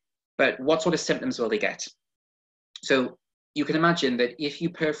 But what sort of symptoms will they get? So you can imagine that if you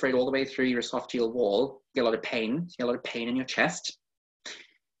perforate all the way through your esophageal wall, you get a lot of pain, you get a lot of pain in your chest.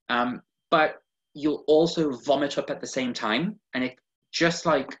 But you'll also vomit up at the same time. And it, just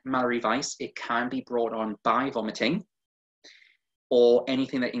like Mallory-Weiss, it can be brought on by vomiting or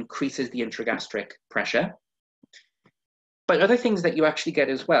anything that increases the intragastric pressure. But other things that you actually get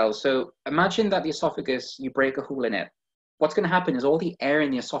as well. So imagine that the esophagus, you break a hole in it. What's going to happen is all the air in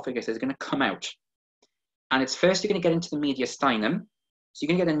the esophagus is going to come out. And it's first you're going to get into the mediastinum. So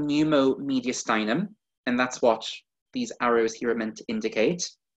you're going to get a pneumomediastinum, and that's what these arrows here are meant to indicate.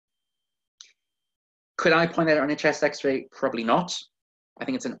 Could I point that out on a chest x-ray? Probably not. I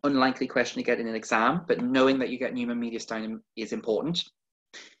think it's an unlikely question to get in an exam, but knowing that you get pneumomediastinum is important.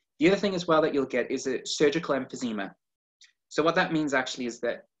 The other thing as well that you'll get is a surgical emphysema. So what that means actually is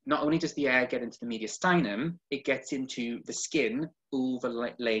that not only does the air get into the mediastinum, it gets into the skin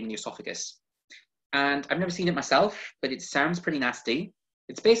overlaying the esophagus. And I've never seen it myself, but it sounds pretty nasty.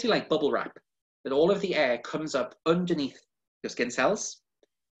 It's basically like bubble wrap, that all of the air comes up underneath your skin cells,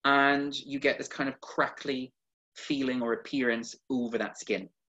 and you get this kind of crackly feeling or appearance over that skin.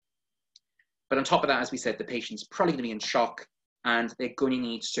 But on top of that, as we said, the patient's probably going to be in shock, and they're going to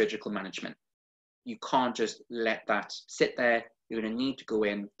need surgical management. You can't just let that sit there. You're going to need to go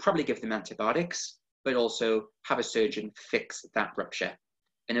in, probably give them antibiotics, but also have a surgeon fix that rupture.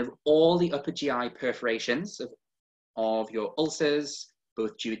 And of all the upper GI perforations of your ulcers,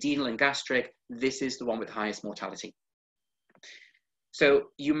 both duodenal and gastric, this is the one with highest mortality. So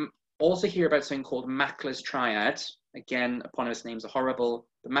you also hear about something called Mackler's triad, Again, eponymous names are horrible.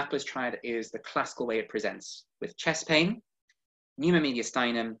 The Mapless triad is the classical way it presents, with chest pain,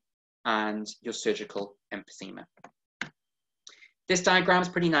 pneumomediastinum, and your surgical emphysema. This diagram is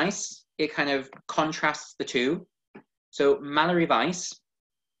pretty nice. It kind of contrasts the two. So malarivice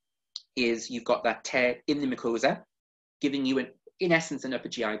is you've got that tear in the mucosa, giving you, in essence, an upper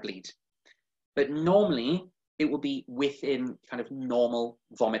GI bleed. But normally, it will be within kind of normal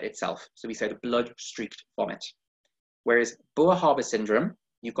vomit itself. So we say the blood-streaked vomit. Whereas Boer-Haber syndrome,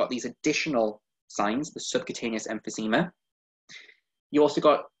 you've got these additional signs, the subcutaneous emphysema. You also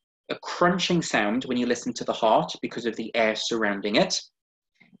got a crunching sound when you listen to the heart because of the air surrounding it.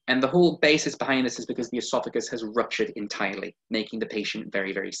 And the whole basis behind this is because the esophagus has ruptured entirely, making the patient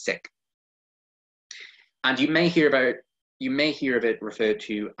very, very sick. And you may hear of it referred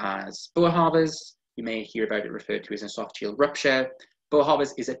to as Boer-Haber's. You may hear about it referred to as esophageal rupture.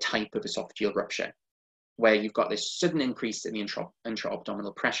 Boer-Haber's is a type of esophageal rupture, where you've got this sudden increase in the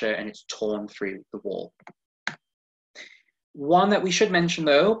intra-abdominal pressure and it's torn through the wall. One that we should mention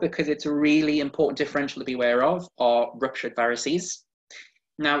though, because it's a really important differential to be aware of, are ruptured varices.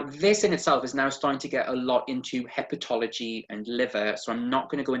 Now, this in itself is now starting to get a lot into hepatology and liver, so I'm not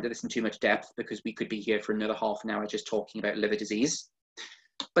going to go into this in too much depth because we could be here for another half an hour just talking about liver disease.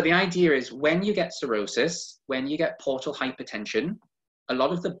 But the idea is when you get cirrhosis, when you get portal hypertension, a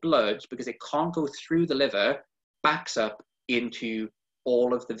lot of the blood, because it can't go through the liver, backs up into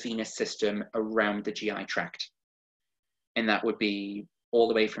all of the venous system around the GI tract. And that would be all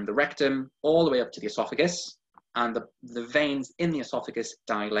the way from the rectum, all the way up to the esophagus. And the veins in the esophagus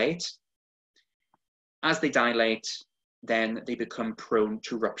dilate. As they dilate, then they become prone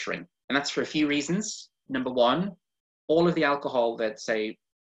to rupturing. And that's for a few reasons. Number one, all of the alcohol that so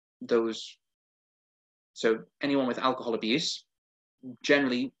anyone with alcohol abuse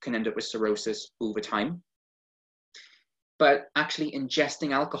generally can end up with cirrhosis over time. But actually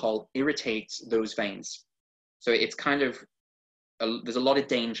ingesting alcohol irritates those veins. So it's kind of, there's a lot of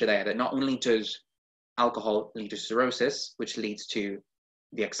danger there that not only does alcohol lead to cirrhosis, which leads to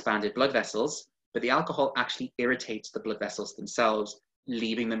the expanded blood vessels, but the alcohol actually irritates the blood vessels themselves,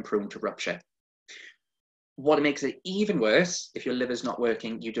 leaving them prone to rupture. What makes it even worse, if your liver's not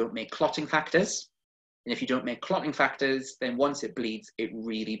working, you don't make clotting factors. And if you don't make clotting factors, then once it bleeds, it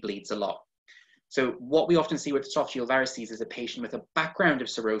really bleeds a lot. So what we often see with esophageal varices is a patient with a background of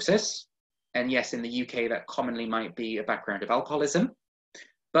cirrhosis. And yes, in the UK, that commonly might be a background of alcoholism.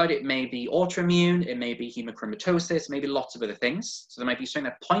 But it may be autoimmune, it may be hemochromatosis, maybe lots of other things. So there might be something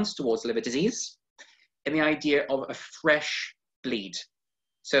that points towards liver disease, and the idea of a fresh bleed.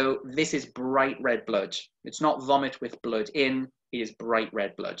 So this is bright red blood. It's not vomit with blood in, it is bright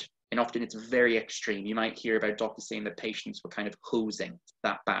red blood. And often it's very extreme. You might hear about doctors saying that patients were kind of hosing,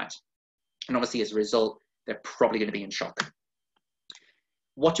 that bad. And obviously as a result, they're probably going to be in shock.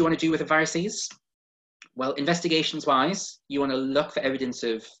 What do you want to do with the varices? Well, investigations-wise, you want to look for evidence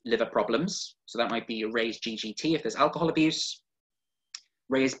of liver problems. So that might be a raised GGT if there's alcohol abuse,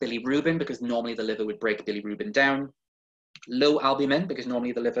 raised bilirubin, because normally the liver would break bilirubin down, low albumin, because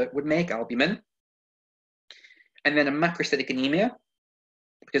normally the liver would make albumin, and then a macrocytic anemia,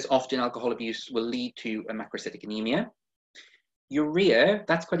 because often alcohol abuse will lead to a macrocytic anemia. Urea,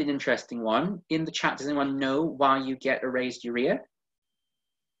 that's quite an interesting one. In the chat, does anyone know why you get a raised urea?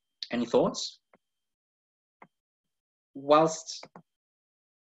 Any thoughts? Whilst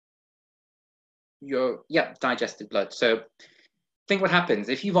digested blood. So think what happens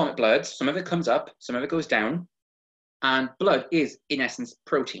if you vomit blood, some of it comes up, some of it goes down, and blood is in essence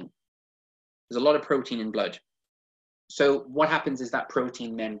protein. There's a lot of protein in blood. So what happens is that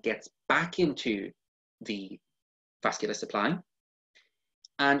protein then gets back into the vascular supply,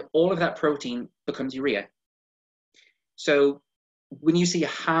 and all of that protein becomes urea. So when you see a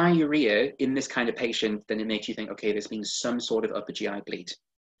high urea in this kind of patient, then it makes you think, okay, there's been some sort of upper GI bleed.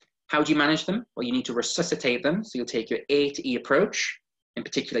 How do you manage them? Well, you need to resuscitate them. So you'll take your A to E approach. In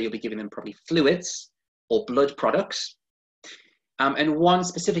particular, you'll be giving them probably fluids or blood products. And one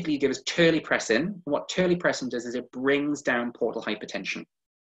specifically you give is terlipressin. What terlipressin does is it brings down portal hypertension.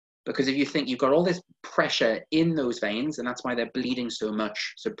 Because if you think you've got all this pressure in those veins, and that's why they're bleeding so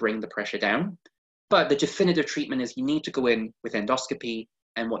much, so bring the pressure down. But the definitive treatment is you need to go in with endoscopy,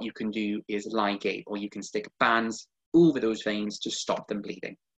 and what you can do is ligate, or you can stick bands over those veins to stop them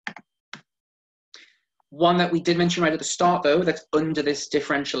bleeding. One that we did mention right at the start, though, that's under this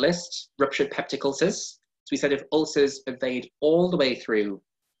differential list, ruptured peptic ulcers. So we said if ulcers evade all the way through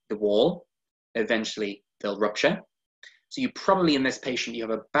the wall, eventually they'll rupture. So you probably, in this patient, you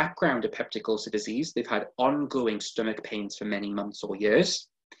have a background of peptic ulcer disease. They've had ongoing stomach pains for many months or years.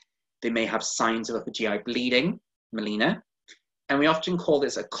 They may have signs of upper GI bleeding. melena. And we often call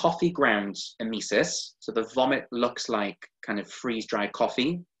this a coffee ground emesis. So the vomit looks like kind of freeze-dried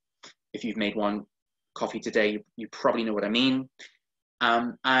coffee. If you've made one coffee today, you probably know what I mean.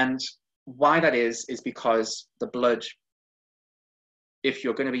 And why that is because the blood, if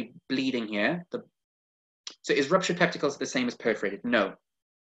you're going to be bleeding here, so is ruptured peptic ulcer the same as perforated? No.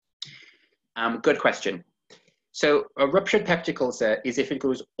 Good question. So a ruptured peptic ulcer is if it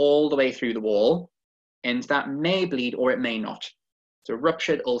goes all the way through the wall, and that may bleed or it may not. So a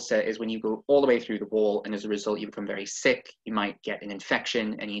ruptured ulcer is when you go all the way through the wall, and as a result, you become very sick. You might get an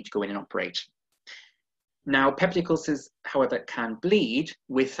infection and you need to go in and operate. Now, peptic ulcers, however, can bleed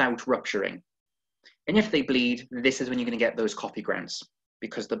without rupturing. And if they bleed, this is when you're going to get those coffee grounds,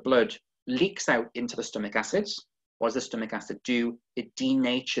 because the blood leaks out into the stomach acids. What does the stomach acid do? It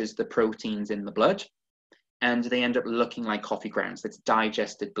denatures the proteins in the blood, and they end up looking like coffee grounds. It's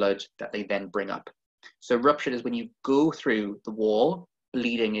digested blood that they then bring up. So ruptured is when you go through the wall,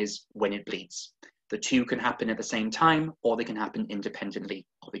 bleeding is when it bleeds. The two can happen at the same time, or they can happen independently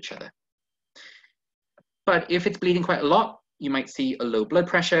of each other. But if it's bleeding quite a lot, you might see a low blood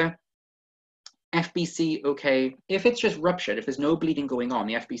pressure. FBC, okay. If it's just ruptured, if there's no bleeding going on,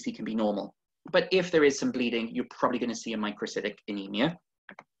 the FBC can be normal. But if there is some bleeding, you're probably going to see a microcytic anemia.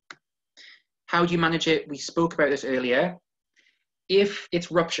 How do you manage it? We spoke about this earlier. If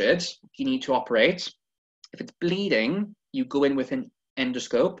it's ruptured, you need to operate. If it's bleeding, you go in with an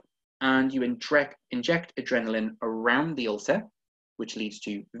endoscope and you inject adrenaline around the ulcer, which leads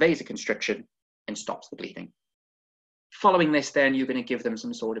to vasoconstriction and stops the bleeding. Following this, then you're going to give them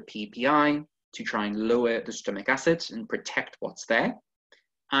some sort of PPI to try and lower the stomach acid and protect what's there.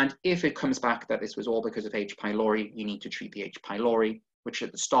 And if it comes back that this was all because of H. pylori, you need to treat the H. pylori, which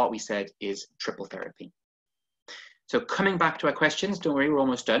at the start we said is triple therapy. So coming back to our questions, don't worry, we're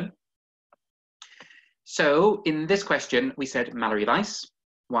almost done. So in this question, we said Mallory Weiss.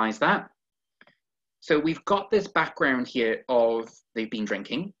 Why is that? So we've got this background here of they've been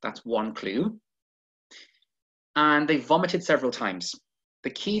drinking. That's one clue. And they vomited several times. The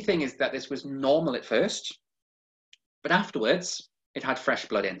key thing is that this was normal at first, but afterwards it had fresh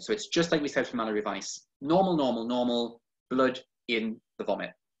blood in. So it's just like we said for Mallory Weiss. Normal, normal, normal, blood in the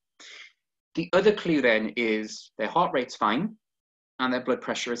vomit. The other clue then is their heart rate's fine and their blood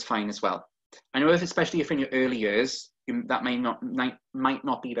pressure is fine as well. I know if, especially if in your early years, that might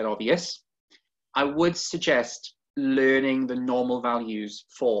not be that obvious. I would suggest learning the normal values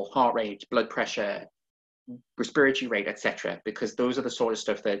for heart rate, blood pressure, respiratory rate, etc., because those are the sort of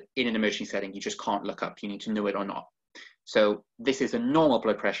stuff that in an emergency setting, you just can't look up. You need to know it or not. So this is a normal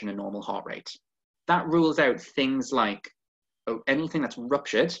blood pressure and a normal heart rate. That rules out things like anything that's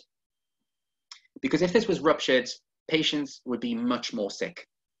ruptured, because if this was ruptured, patients would be much more sick.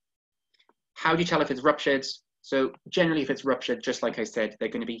 How do you tell if it's ruptured? So generally, if it's ruptured, just like I said, they're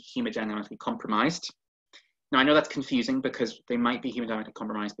going to be hemodynamically compromised. Now, I know that's confusing because they might be hemodynamically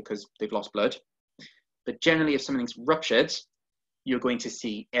compromised because they've lost blood. But generally, if something's ruptured, you're going to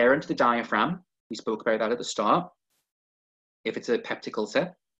see air into the diaphragm. We spoke about that at the start. If it's a peptic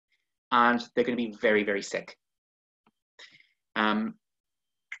ulcer, and they're going to be very, very sick. How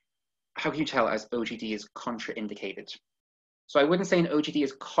can you tell as OGD is contraindicated? So I wouldn't say an OGD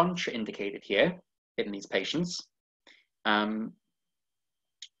is contraindicated here in these patients. Maybe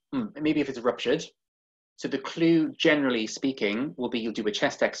if it's ruptured. So the clue, generally speaking, will be you'll do a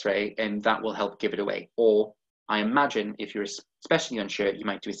chest x-ray and that will help give it away. Or I imagine if you're especially unsure, you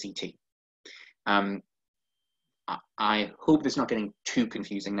might do a CT. I hope this is not getting too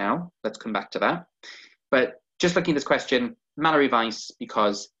confusing now. Let's come back to that. But just looking at this question, Mallory Weiss,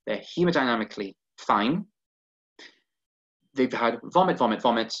 because they're hemodynamically fine. They've had vomit, vomit,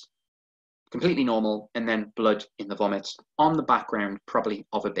 vomit, completely normal, and then blood in the vomit on the background, probably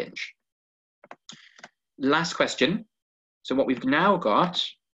of a binge. Last question. So what we've now got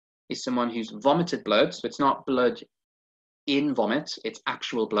is someone who's vomited blood. So it's not blood in vomit, it's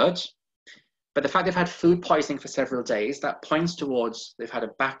actual blood. But the fact they've had food poisoning for several days, that points towards they've had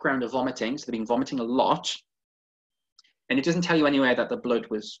a background of vomiting. So they've been vomiting a lot. And it doesn't tell you anywhere that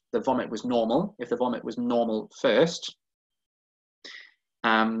the vomit was normal. If the vomit was normal first,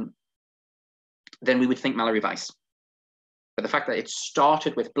 then we would think Mallory Weiss. But the fact that it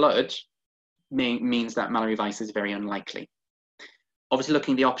started with blood means that Mallory Weiss is very unlikely. Obviously,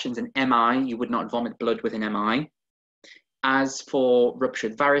 looking at the options in MI, you would not vomit blood with an MI. As for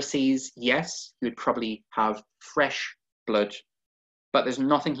ruptured varices, yes, you would probably have fresh blood, but there's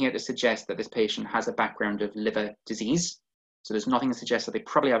nothing here to suggest that this patient has a background of liver disease. So there's nothing to suggest that they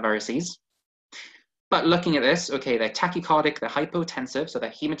probably have varices. But looking at this, okay, they're tachycardic, they're hypotensive, so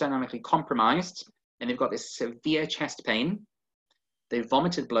they're hemodynamically compromised. and they've got this severe chest pain, they've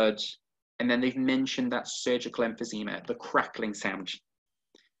vomited blood, and then they've mentioned that surgical emphysema, the crackling sound,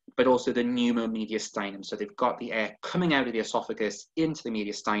 but also the pneumomediastinum. So they've got the air coming out of the esophagus into the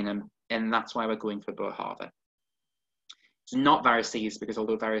mediastinum, and that's why we're going for Boerhaave. It's not varices, because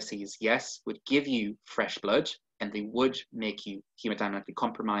although varices, yes, would give you fresh blood, and they would make you hemodynamically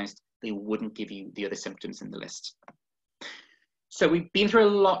compromised, they wouldn't give you the other symptoms in the list. So we've been through a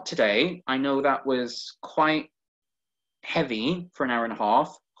lot today. I know that was quite heavy for an hour and a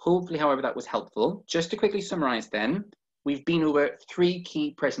half. Hopefully, however, that was helpful. Just to quickly summarize then, we've been over 3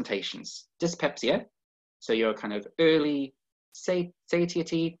 key presentations. Dyspepsia, so your kind of early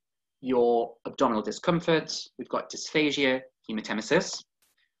satiety, your abdominal discomfort. We've got dysphagia, hematemesis.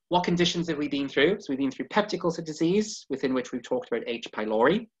 What conditions have we been through? So we've been through peptic ulcer disease, within which we've talked about H.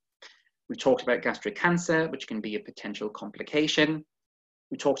 pylori. We've talked about gastric cancer, which can be a potential complication.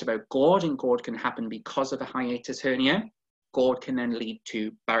 We talked about GORD, and GORD can happen because of a hiatus hernia. GORD can then lead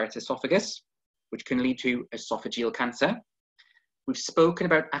to Barrett's esophagus, which can lead to esophageal cancer. We've spoken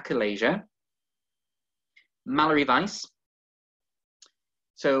about achalasia, Mallory Weiss.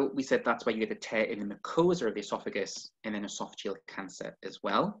 So we said that's why you get a tear in the mucosa of the esophagus, and then esophageal cancer as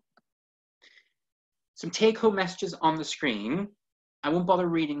well. Some take-home messages on the screen. I won't bother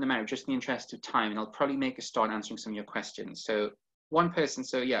reading them out just in the interest of time, and I'll probably make a start answering some of your questions. So one person,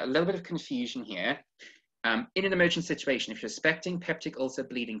 so yeah, a little bit of confusion here. In an emergent situation, if you're suspecting peptic ulcer,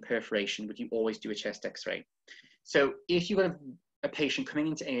 bleeding, perforation, would you always do a chest x-ray? So if you've got a patient coming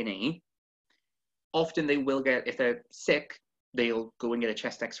into A&E, often they will get, if they're sick, they'll go and get a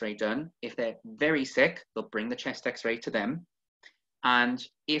chest x-ray done. If they're very sick, they'll bring the chest x-ray to them. And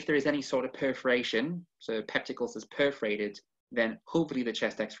if there is any sort of perforation, so peptic ulcer is perforated, then hopefully the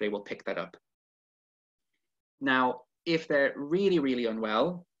chest x-ray will pick that up. Now, if they're really, really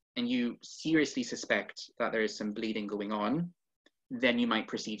unwell, and you seriously suspect that there is some bleeding going on, then you might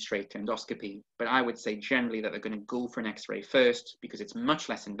proceed straight to endoscopy. But I would say generally that they're going to go for an x-ray first, because it's much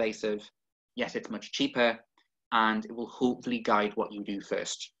less invasive. Yes, it's much cheaper, and it will hopefully guide what you do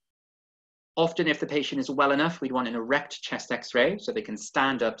first. Often, if the patient is well enough, we'd want an erect chest x-ray so they can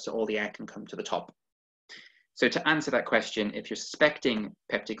stand up so all the air can come to the top. So to answer that question, if you're suspecting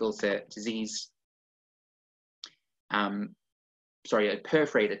peptic ulcer disease, a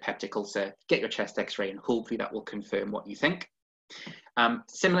perforated peptic ulcer, get your chest x-ray, and hopefully that will confirm what you think.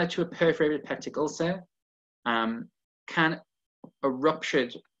 Similar to a perforated peptic ulcer, can a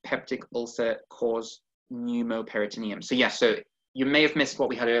ruptured peptic ulcer cause pneumoperitoneum? So yes, so you may have missed what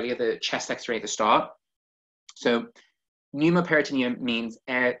we had earlier, the chest x-ray at the start. So pneumoperitoneum means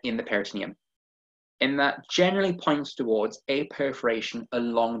air in the peritoneum, and that generally points towards a perforation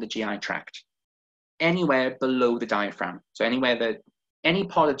along the GI tract, anywhere below the diaphragm. So anywhere that, any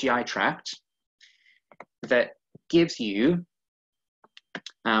part of GI tract that gives you,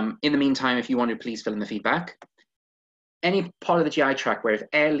 in the meantime, if you want to please fill in the feedback, any part of the GI tract where if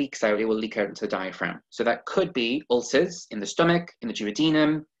air leaks out, it will leak out into the diaphragm. So that could be ulcers in the stomach, in the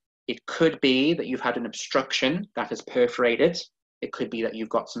duodenum. It could be that you've had an obstruction that has perforated. It could be that you've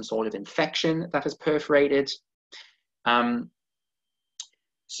got some sort of infection that has perforated.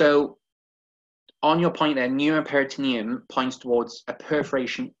 So on your point there, pneumoperitoneum points towards a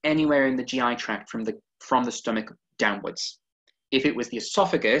perforation anywhere in the GI tract from the stomach downwards. If it was the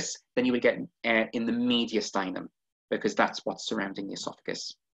esophagus, then you would get air in the mediastinum, because that's what's surrounding the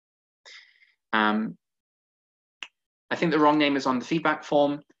esophagus. I think the wrong name is on the feedback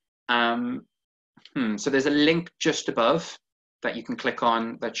form. So there's a link just above that you can click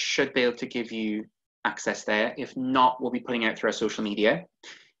on that should be able to give you access there. If not, we'll be putting out through our social media.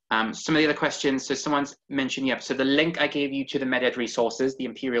 Some of the other questions, so someone's mentioned, yep, so the link I gave you to the MedEd resources, the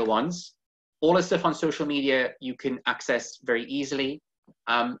Imperial ones, all the stuff on social media you can access very easily.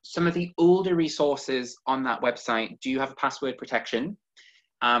 Some of the older resources on that website do have a password protection.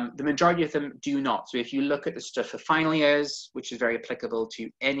 The majority of them do not. So if you look at the stuff for final years, which is very applicable to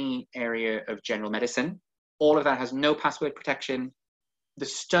any area of general medicine, all of that has no password protection. The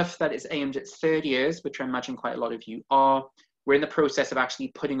stuff that is aimed at third years, which I imagine quite a lot of you are, we're in the process of actually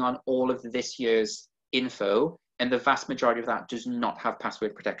putting on all of this year's info, and the vast majority of that does not have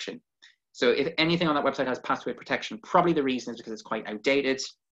password protection. So if anything on that website has password protection, probably the reason is because it's quite outdated,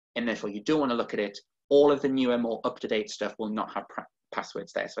 and therefore you don't want to look at it. All of the newer, more up-to-date stuff will not have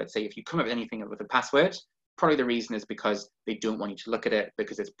passwords there. So I'd say if you come up with anything with a password, probably the reason is because they don't want you to look at it,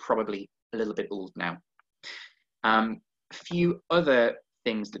 because it's probably a little bit old now. A few other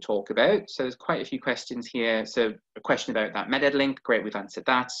things to talk about. So there's quite a few questions here. So a question about that MedEd link, great, we've answered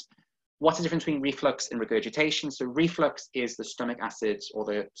that. What's the difference between reflux and regurgitation? So reflux is the stomach acids or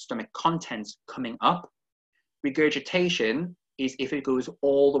the stomach contents coming up. Regurgitation is if it goes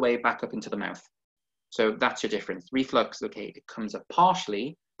all the way back up into the mouth. So that's your difference. Reflux, okay, it comes up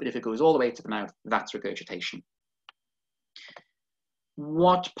partially, but if it goes all the way to the mouth, that's regurgitation.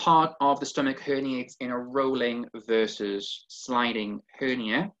 What part of the stomach herniates in a rolling versus sliding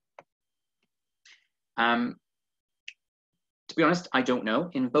hernia? To be honest, I don't know.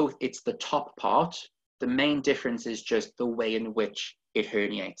 In both, it's the top part. The main difference is just the way in which it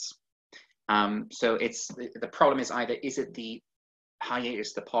herniates. So it's the problem is either, is it the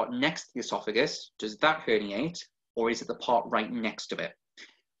hiatus, the part next to the esophagus, does that herniate, or is it the part right next to it?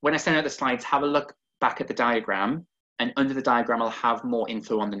 When I send out the slides, have a look back at the diagram, and under the diagram, I'll have more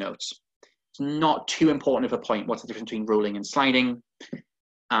info on the notes. It's not too important of a point. What's the difference between rolling and sliding?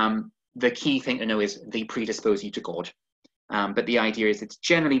 The key thing to know is they predispose you to GORD. But the idea is it's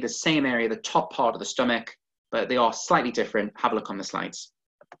generally the same area, the top part of the stomach, but they are slightly different. Have a look on the slides.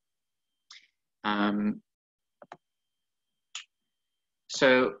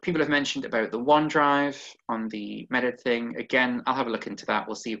 So people have mentioned about the OneDrive on the Meta thing. Again, I'll have a look into that.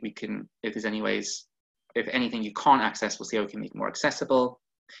 We'll see if we can, if there's any ways, if anything you can't access, we'll see how we can make it more accessible.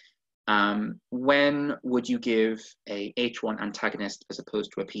 When would you give a H1 antagonist as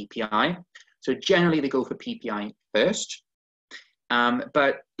opposed to a PPI? So generally they go for PPI first,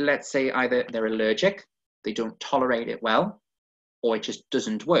 but let's say either they're allergic, they don't tolerate it well, or it just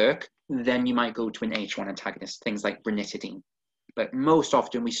doesn't work, then you might go to an H1 antagonist, things like ranitidine. But most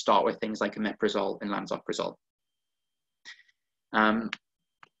often we start with things like omeprazole and lansoprazole.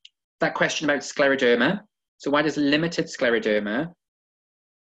 That question about scleroderma. So why does limited scleroderma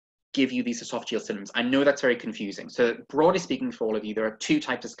give you these esophageal symptoms? I know that's very confusing. So broadly speaking for all of you, there are two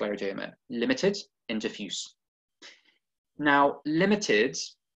types of scleroderma, limited and diffuse. Now, limited,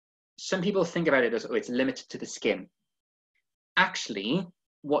 some people think about it as, oh, it's limited to the skin. Actually,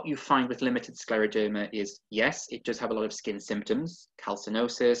 what you find with limited scleroderma is, yes, it does have a lot of skin symptoms,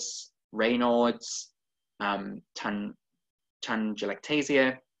 calcinosis, Raynaud's,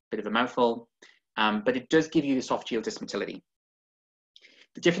 telangiectasia, bit of a mouthful, but it does give you esophageal dysmotility.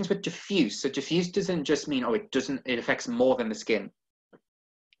 The difference with diffuse, so diffuse doesn't just mean, oh, it affects more than the skin.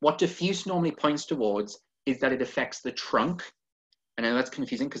 What diffuse normally points towards is that it affects the trunk. I know that's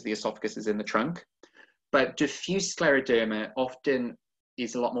confusing because the esophagus is in the trunk, but diffuse scleroderma often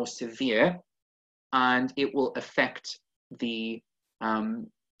is a lot more severe and it will affect the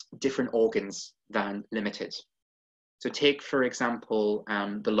different organs than limited. So take, for example,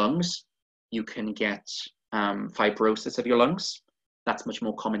 the lungs. You can get fibrosis of your lungs. That's much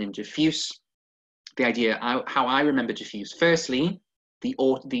more common in diffuse. The idea, how I remember diffuse, firstly, the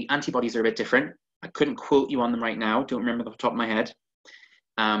antibodies are a bit different. I couldn't quote you on them right now, don't remember off the top of my head.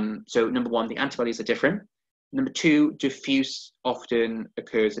 So number one, the antibodies are different. Number two, diffuse often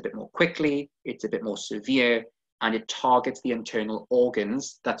occurs a bit more quickly, it's a bit more severe, and it targets the internal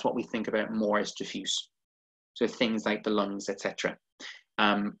organs. That's what we think about more as diffuse. So things like the lungs, etc.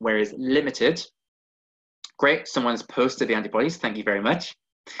 Whereas limited, great, someone's posted the antibodies, thank you very much.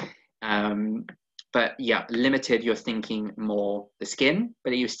 But yeah, limited, you're thinking more the skin,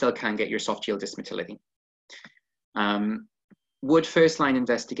 but you still can get your esophageal dysmotility. Would first-line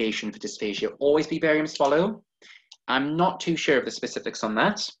investigation for dysphagia always be barium swallow? I'm not too sure of the specifics on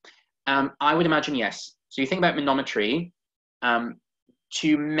that. I would imagine yes. So you think about manometry,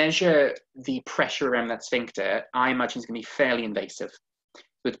 to measure the pressure around that sphincter, I imagine it's going to be fairly invasive.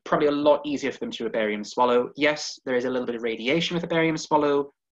 So it's probably a lot easier for them to do a barium swallow. Yes, there is a little bit of radiation with a barium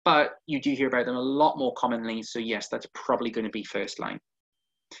swallow, but you do hear about them a lot more commonly. So yes, that's probably going to be first line.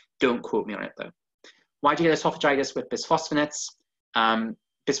 Don't quote me on it though. Why do you get esophagitis with bisphosphonates?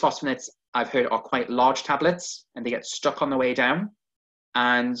 Bisphosphonates, I've heard, are quite large tablets and they get stuck on the way down.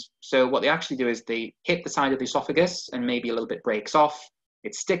 And so what they actually do is they hit the side of the esophagus and maybe a little bit breaks off.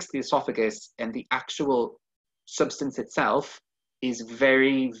 It sticks to the esophagus and the actual substance itself is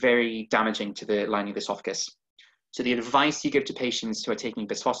very, very damaging to the lining of the esophagus. So the advice you give to patients who are taking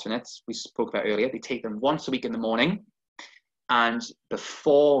bisphosphonates, we spoke about earlier, they take them once a week in the morning and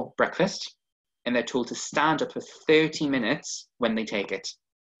before breakfast, and they're told to stand up for 30 minutes when they take it.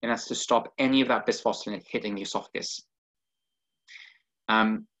 And that's to stop any of that bisphosphonate hitting the esophagus.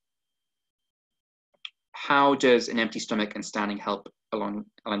 How does an empty stomach and standing help along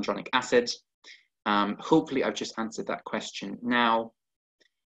alendronic acid? Hopefully I've just answered that question now.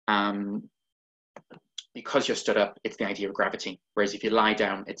 Because you're stood up, it's the idea of gravity. Whereas if you lie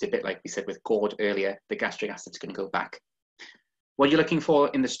down, it's a bit like we said with GORD earlier, the gastric acid's going to go back. What you're looking for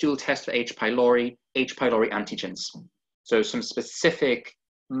in the stool test for H. pylori antigens. So some specific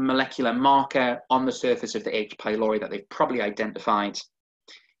molecular marker on the surface of the H. pylori that they've probably identified.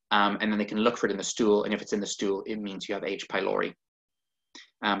 And then they can look for it in the stool. And if it's in the stool, it means you have H. pylori.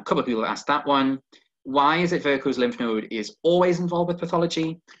 A couple of people asked that one. Why is it Virchow's lymph node is always involved with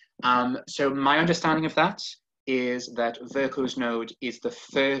pathology? So my understanding of that is that Virchow's node is the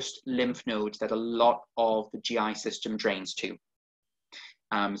first lymph node that a lot of the GI system drains to.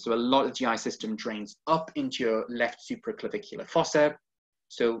 So a lot of the GI system drains up into your left supraclavicular fossa.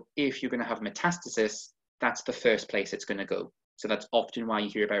 So if you're going to have metastasis, that's the first place it's going to go. So that's often why you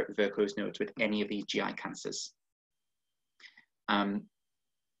hear about Virchow's nodes with any of these GI cancers.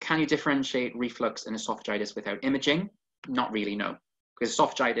 Can you differentiate reflux and esophagitis without imaging? Not really, no. Because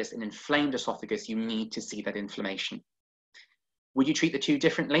esophagitis, an inflamed esophagus, you need to see that inflammation. Would you treat the two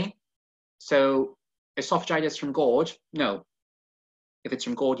differently? So esophagitis from GORD? No. If it's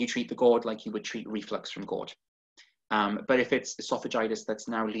from GORD, you treat the GORD like you would treat reflux from GORD. But if it's esophagitis that's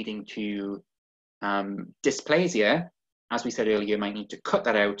now leading to dysplasia, as we said earlier, you might need to cut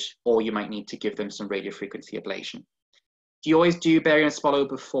that out, or you might need to give them some radiofrequency ablation. Do you always do barium swallow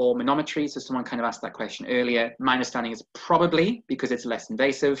before manometry? So someone kind of asked that question earlier. My understanding is probably because it's less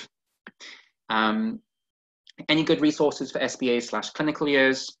invasive. Any good resources for SBA/clinical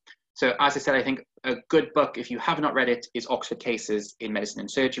years? So as I said, I think a good book, if you have not read it, is Oxford Cases in Medicine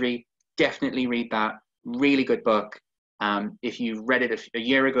and Surgery. Definitely read that. Really good book. If you read it a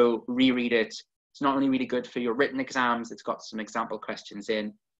year ago, reread it. It's not only really good for your written exams, it's got some example questions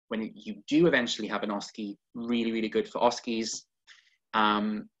in. When you do eventually have an OSCE, really, really good for OSCEs.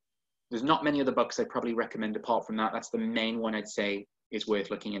 There's not many other books I'd probably recommend apart from that. That's the main one I'd say is worth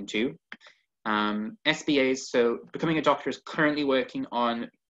looking into. SBAs, so Becoming a Doctor is currently working on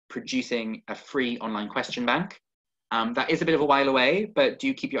producing a free online question bank. That is a bit of a while away, but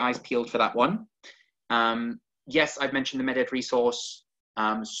do keep your eyes peeled for that one. Yes, I've mentioned the MedEd resource.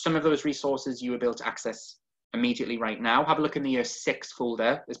 Some of those resources you will be able to access immediately right now. Have a look in the year 6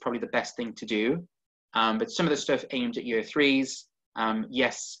 folder, is probably the best thing to do. But some of the stuff aimed at year 3s,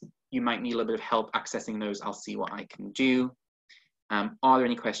 yes, you might need a little bit of help accessing those. I'll see what I can do. Are there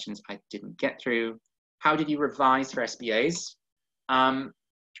any questions I didn't get through? How did you revise for SBAs?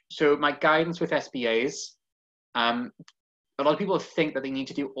 So my guidance with SBAs, a lot of people think that they need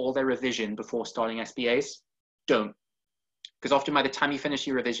to do all their revision before starting SBAs. Don't. Because often by the time you finish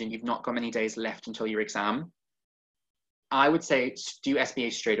your revision, you've not got many days left until your exam. I would say do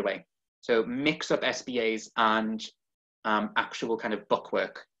SBAs straight away. So mix up SBAs and actual kind of book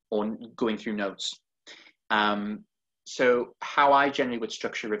work or going through notes. So how I generally would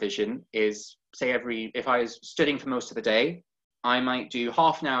structure revision is, say if I was studying for most of the day, I might do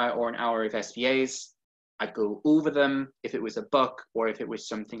half an hour or an hour of SBAs. I'd go over them. If it was a book or if it was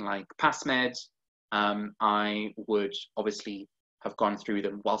something like PassMed, I would obviously have gone through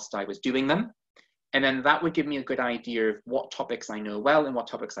them whilst I was doing them. And then that would give me a good idea of what topics I know well and what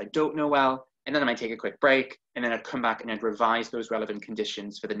topics I don't know well. And then I might take a quick break, and then I'd come back and I'd revise those relevant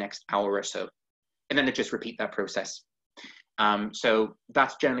conditions for the next hour or so. And then I'd just repeat that process. So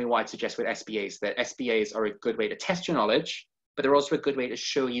that's generally what I'd suggest with SBAs, that SBAs are a good way to test your knowledge, but they're also a good way to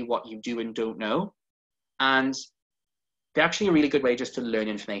show you what you do and don't know. And they're actually a really good way just to learn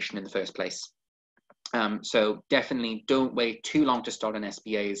information in the first place. So definitely don't wait too long to start on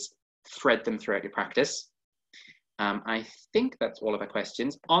SBAs, thread them throughout your practice. I think that's all of our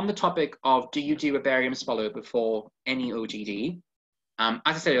questions. On the topic of, do you do a barium swallow before any OGD? As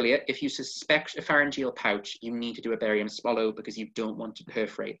I said earlier, if you suspect a pharyngeal pouch, you need to do a barium swallow because you don't want to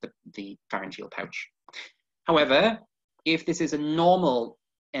perforate the pharyngeal pouch. However, if this is a normal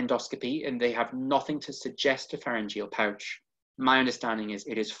endoscopy and they have nothing to suggest a pharyngeal pouch, my understanding is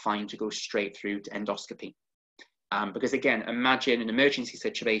it is fine to go straight through to endoscopy. Because again, imagine an emergency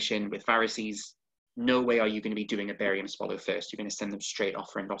situation with varices. No way are you going to be doing a barium swallow first. You're going to send them straight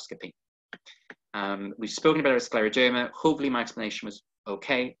off for endoscopy. We've spoken about a scleroderma. Hopefully my explanation was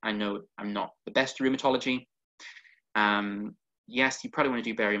okay. I know I'm not the best at rheumatology. Yes, you probably want to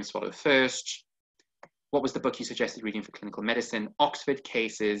do barium swallow first. What was the book you suggested reading for clinical medicine? Oxford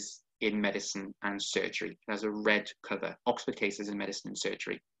Cases in Medicine and Surgery. It has a red cover. Oxford Cases in Medicine and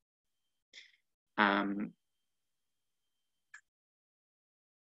Surgery.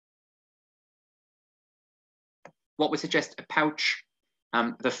 What would suggest a pouch?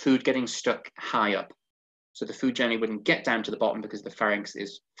 The food getting stuck high up. So the food generally wouldn't get down to the bottom because the pharynx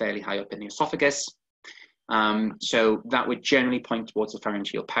is fairly high up in the esophagus. So that would generally point towards a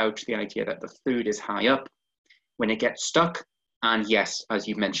pharyngeal pouch, the idea that the food is high up when it gets stuck. And yes, as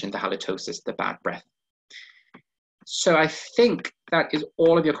you mentioned, the halitosis, the bad breath. So I think that is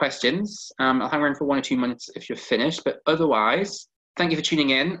all of your questions. I'll hang around for 1 or 2 minutes if you're finished, but otherwise, Thank you for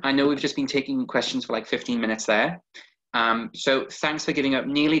tuning in. I know we've just been taking questions for like 15 minutes there. So thanks for giving up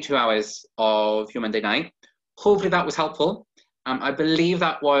nearly 2 hours of your Monday night. Hopefully that was helpful. I believe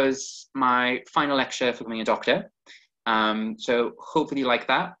that was my final lecture for becoming a doctor. So hopefully you like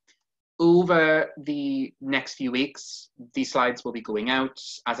that. Over the next few weeks, these slides will be going out.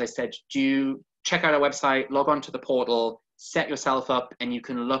 As I said, do check out our website, log on to the portal, set yourself up, and you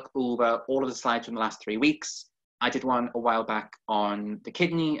can look over all of the slides from the last 3 weeks. I did one a while back on the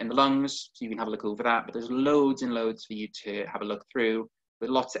kidney and the lungs, so you can have a look over that, but there's loads and loads for you to have a look through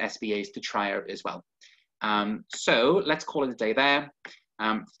with lots of SBAs to try out as well. So let's call it a day there.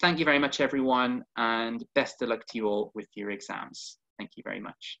 Thank you very much, everyone, and best of luck to you all with your exams. Thank you very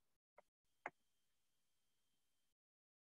much.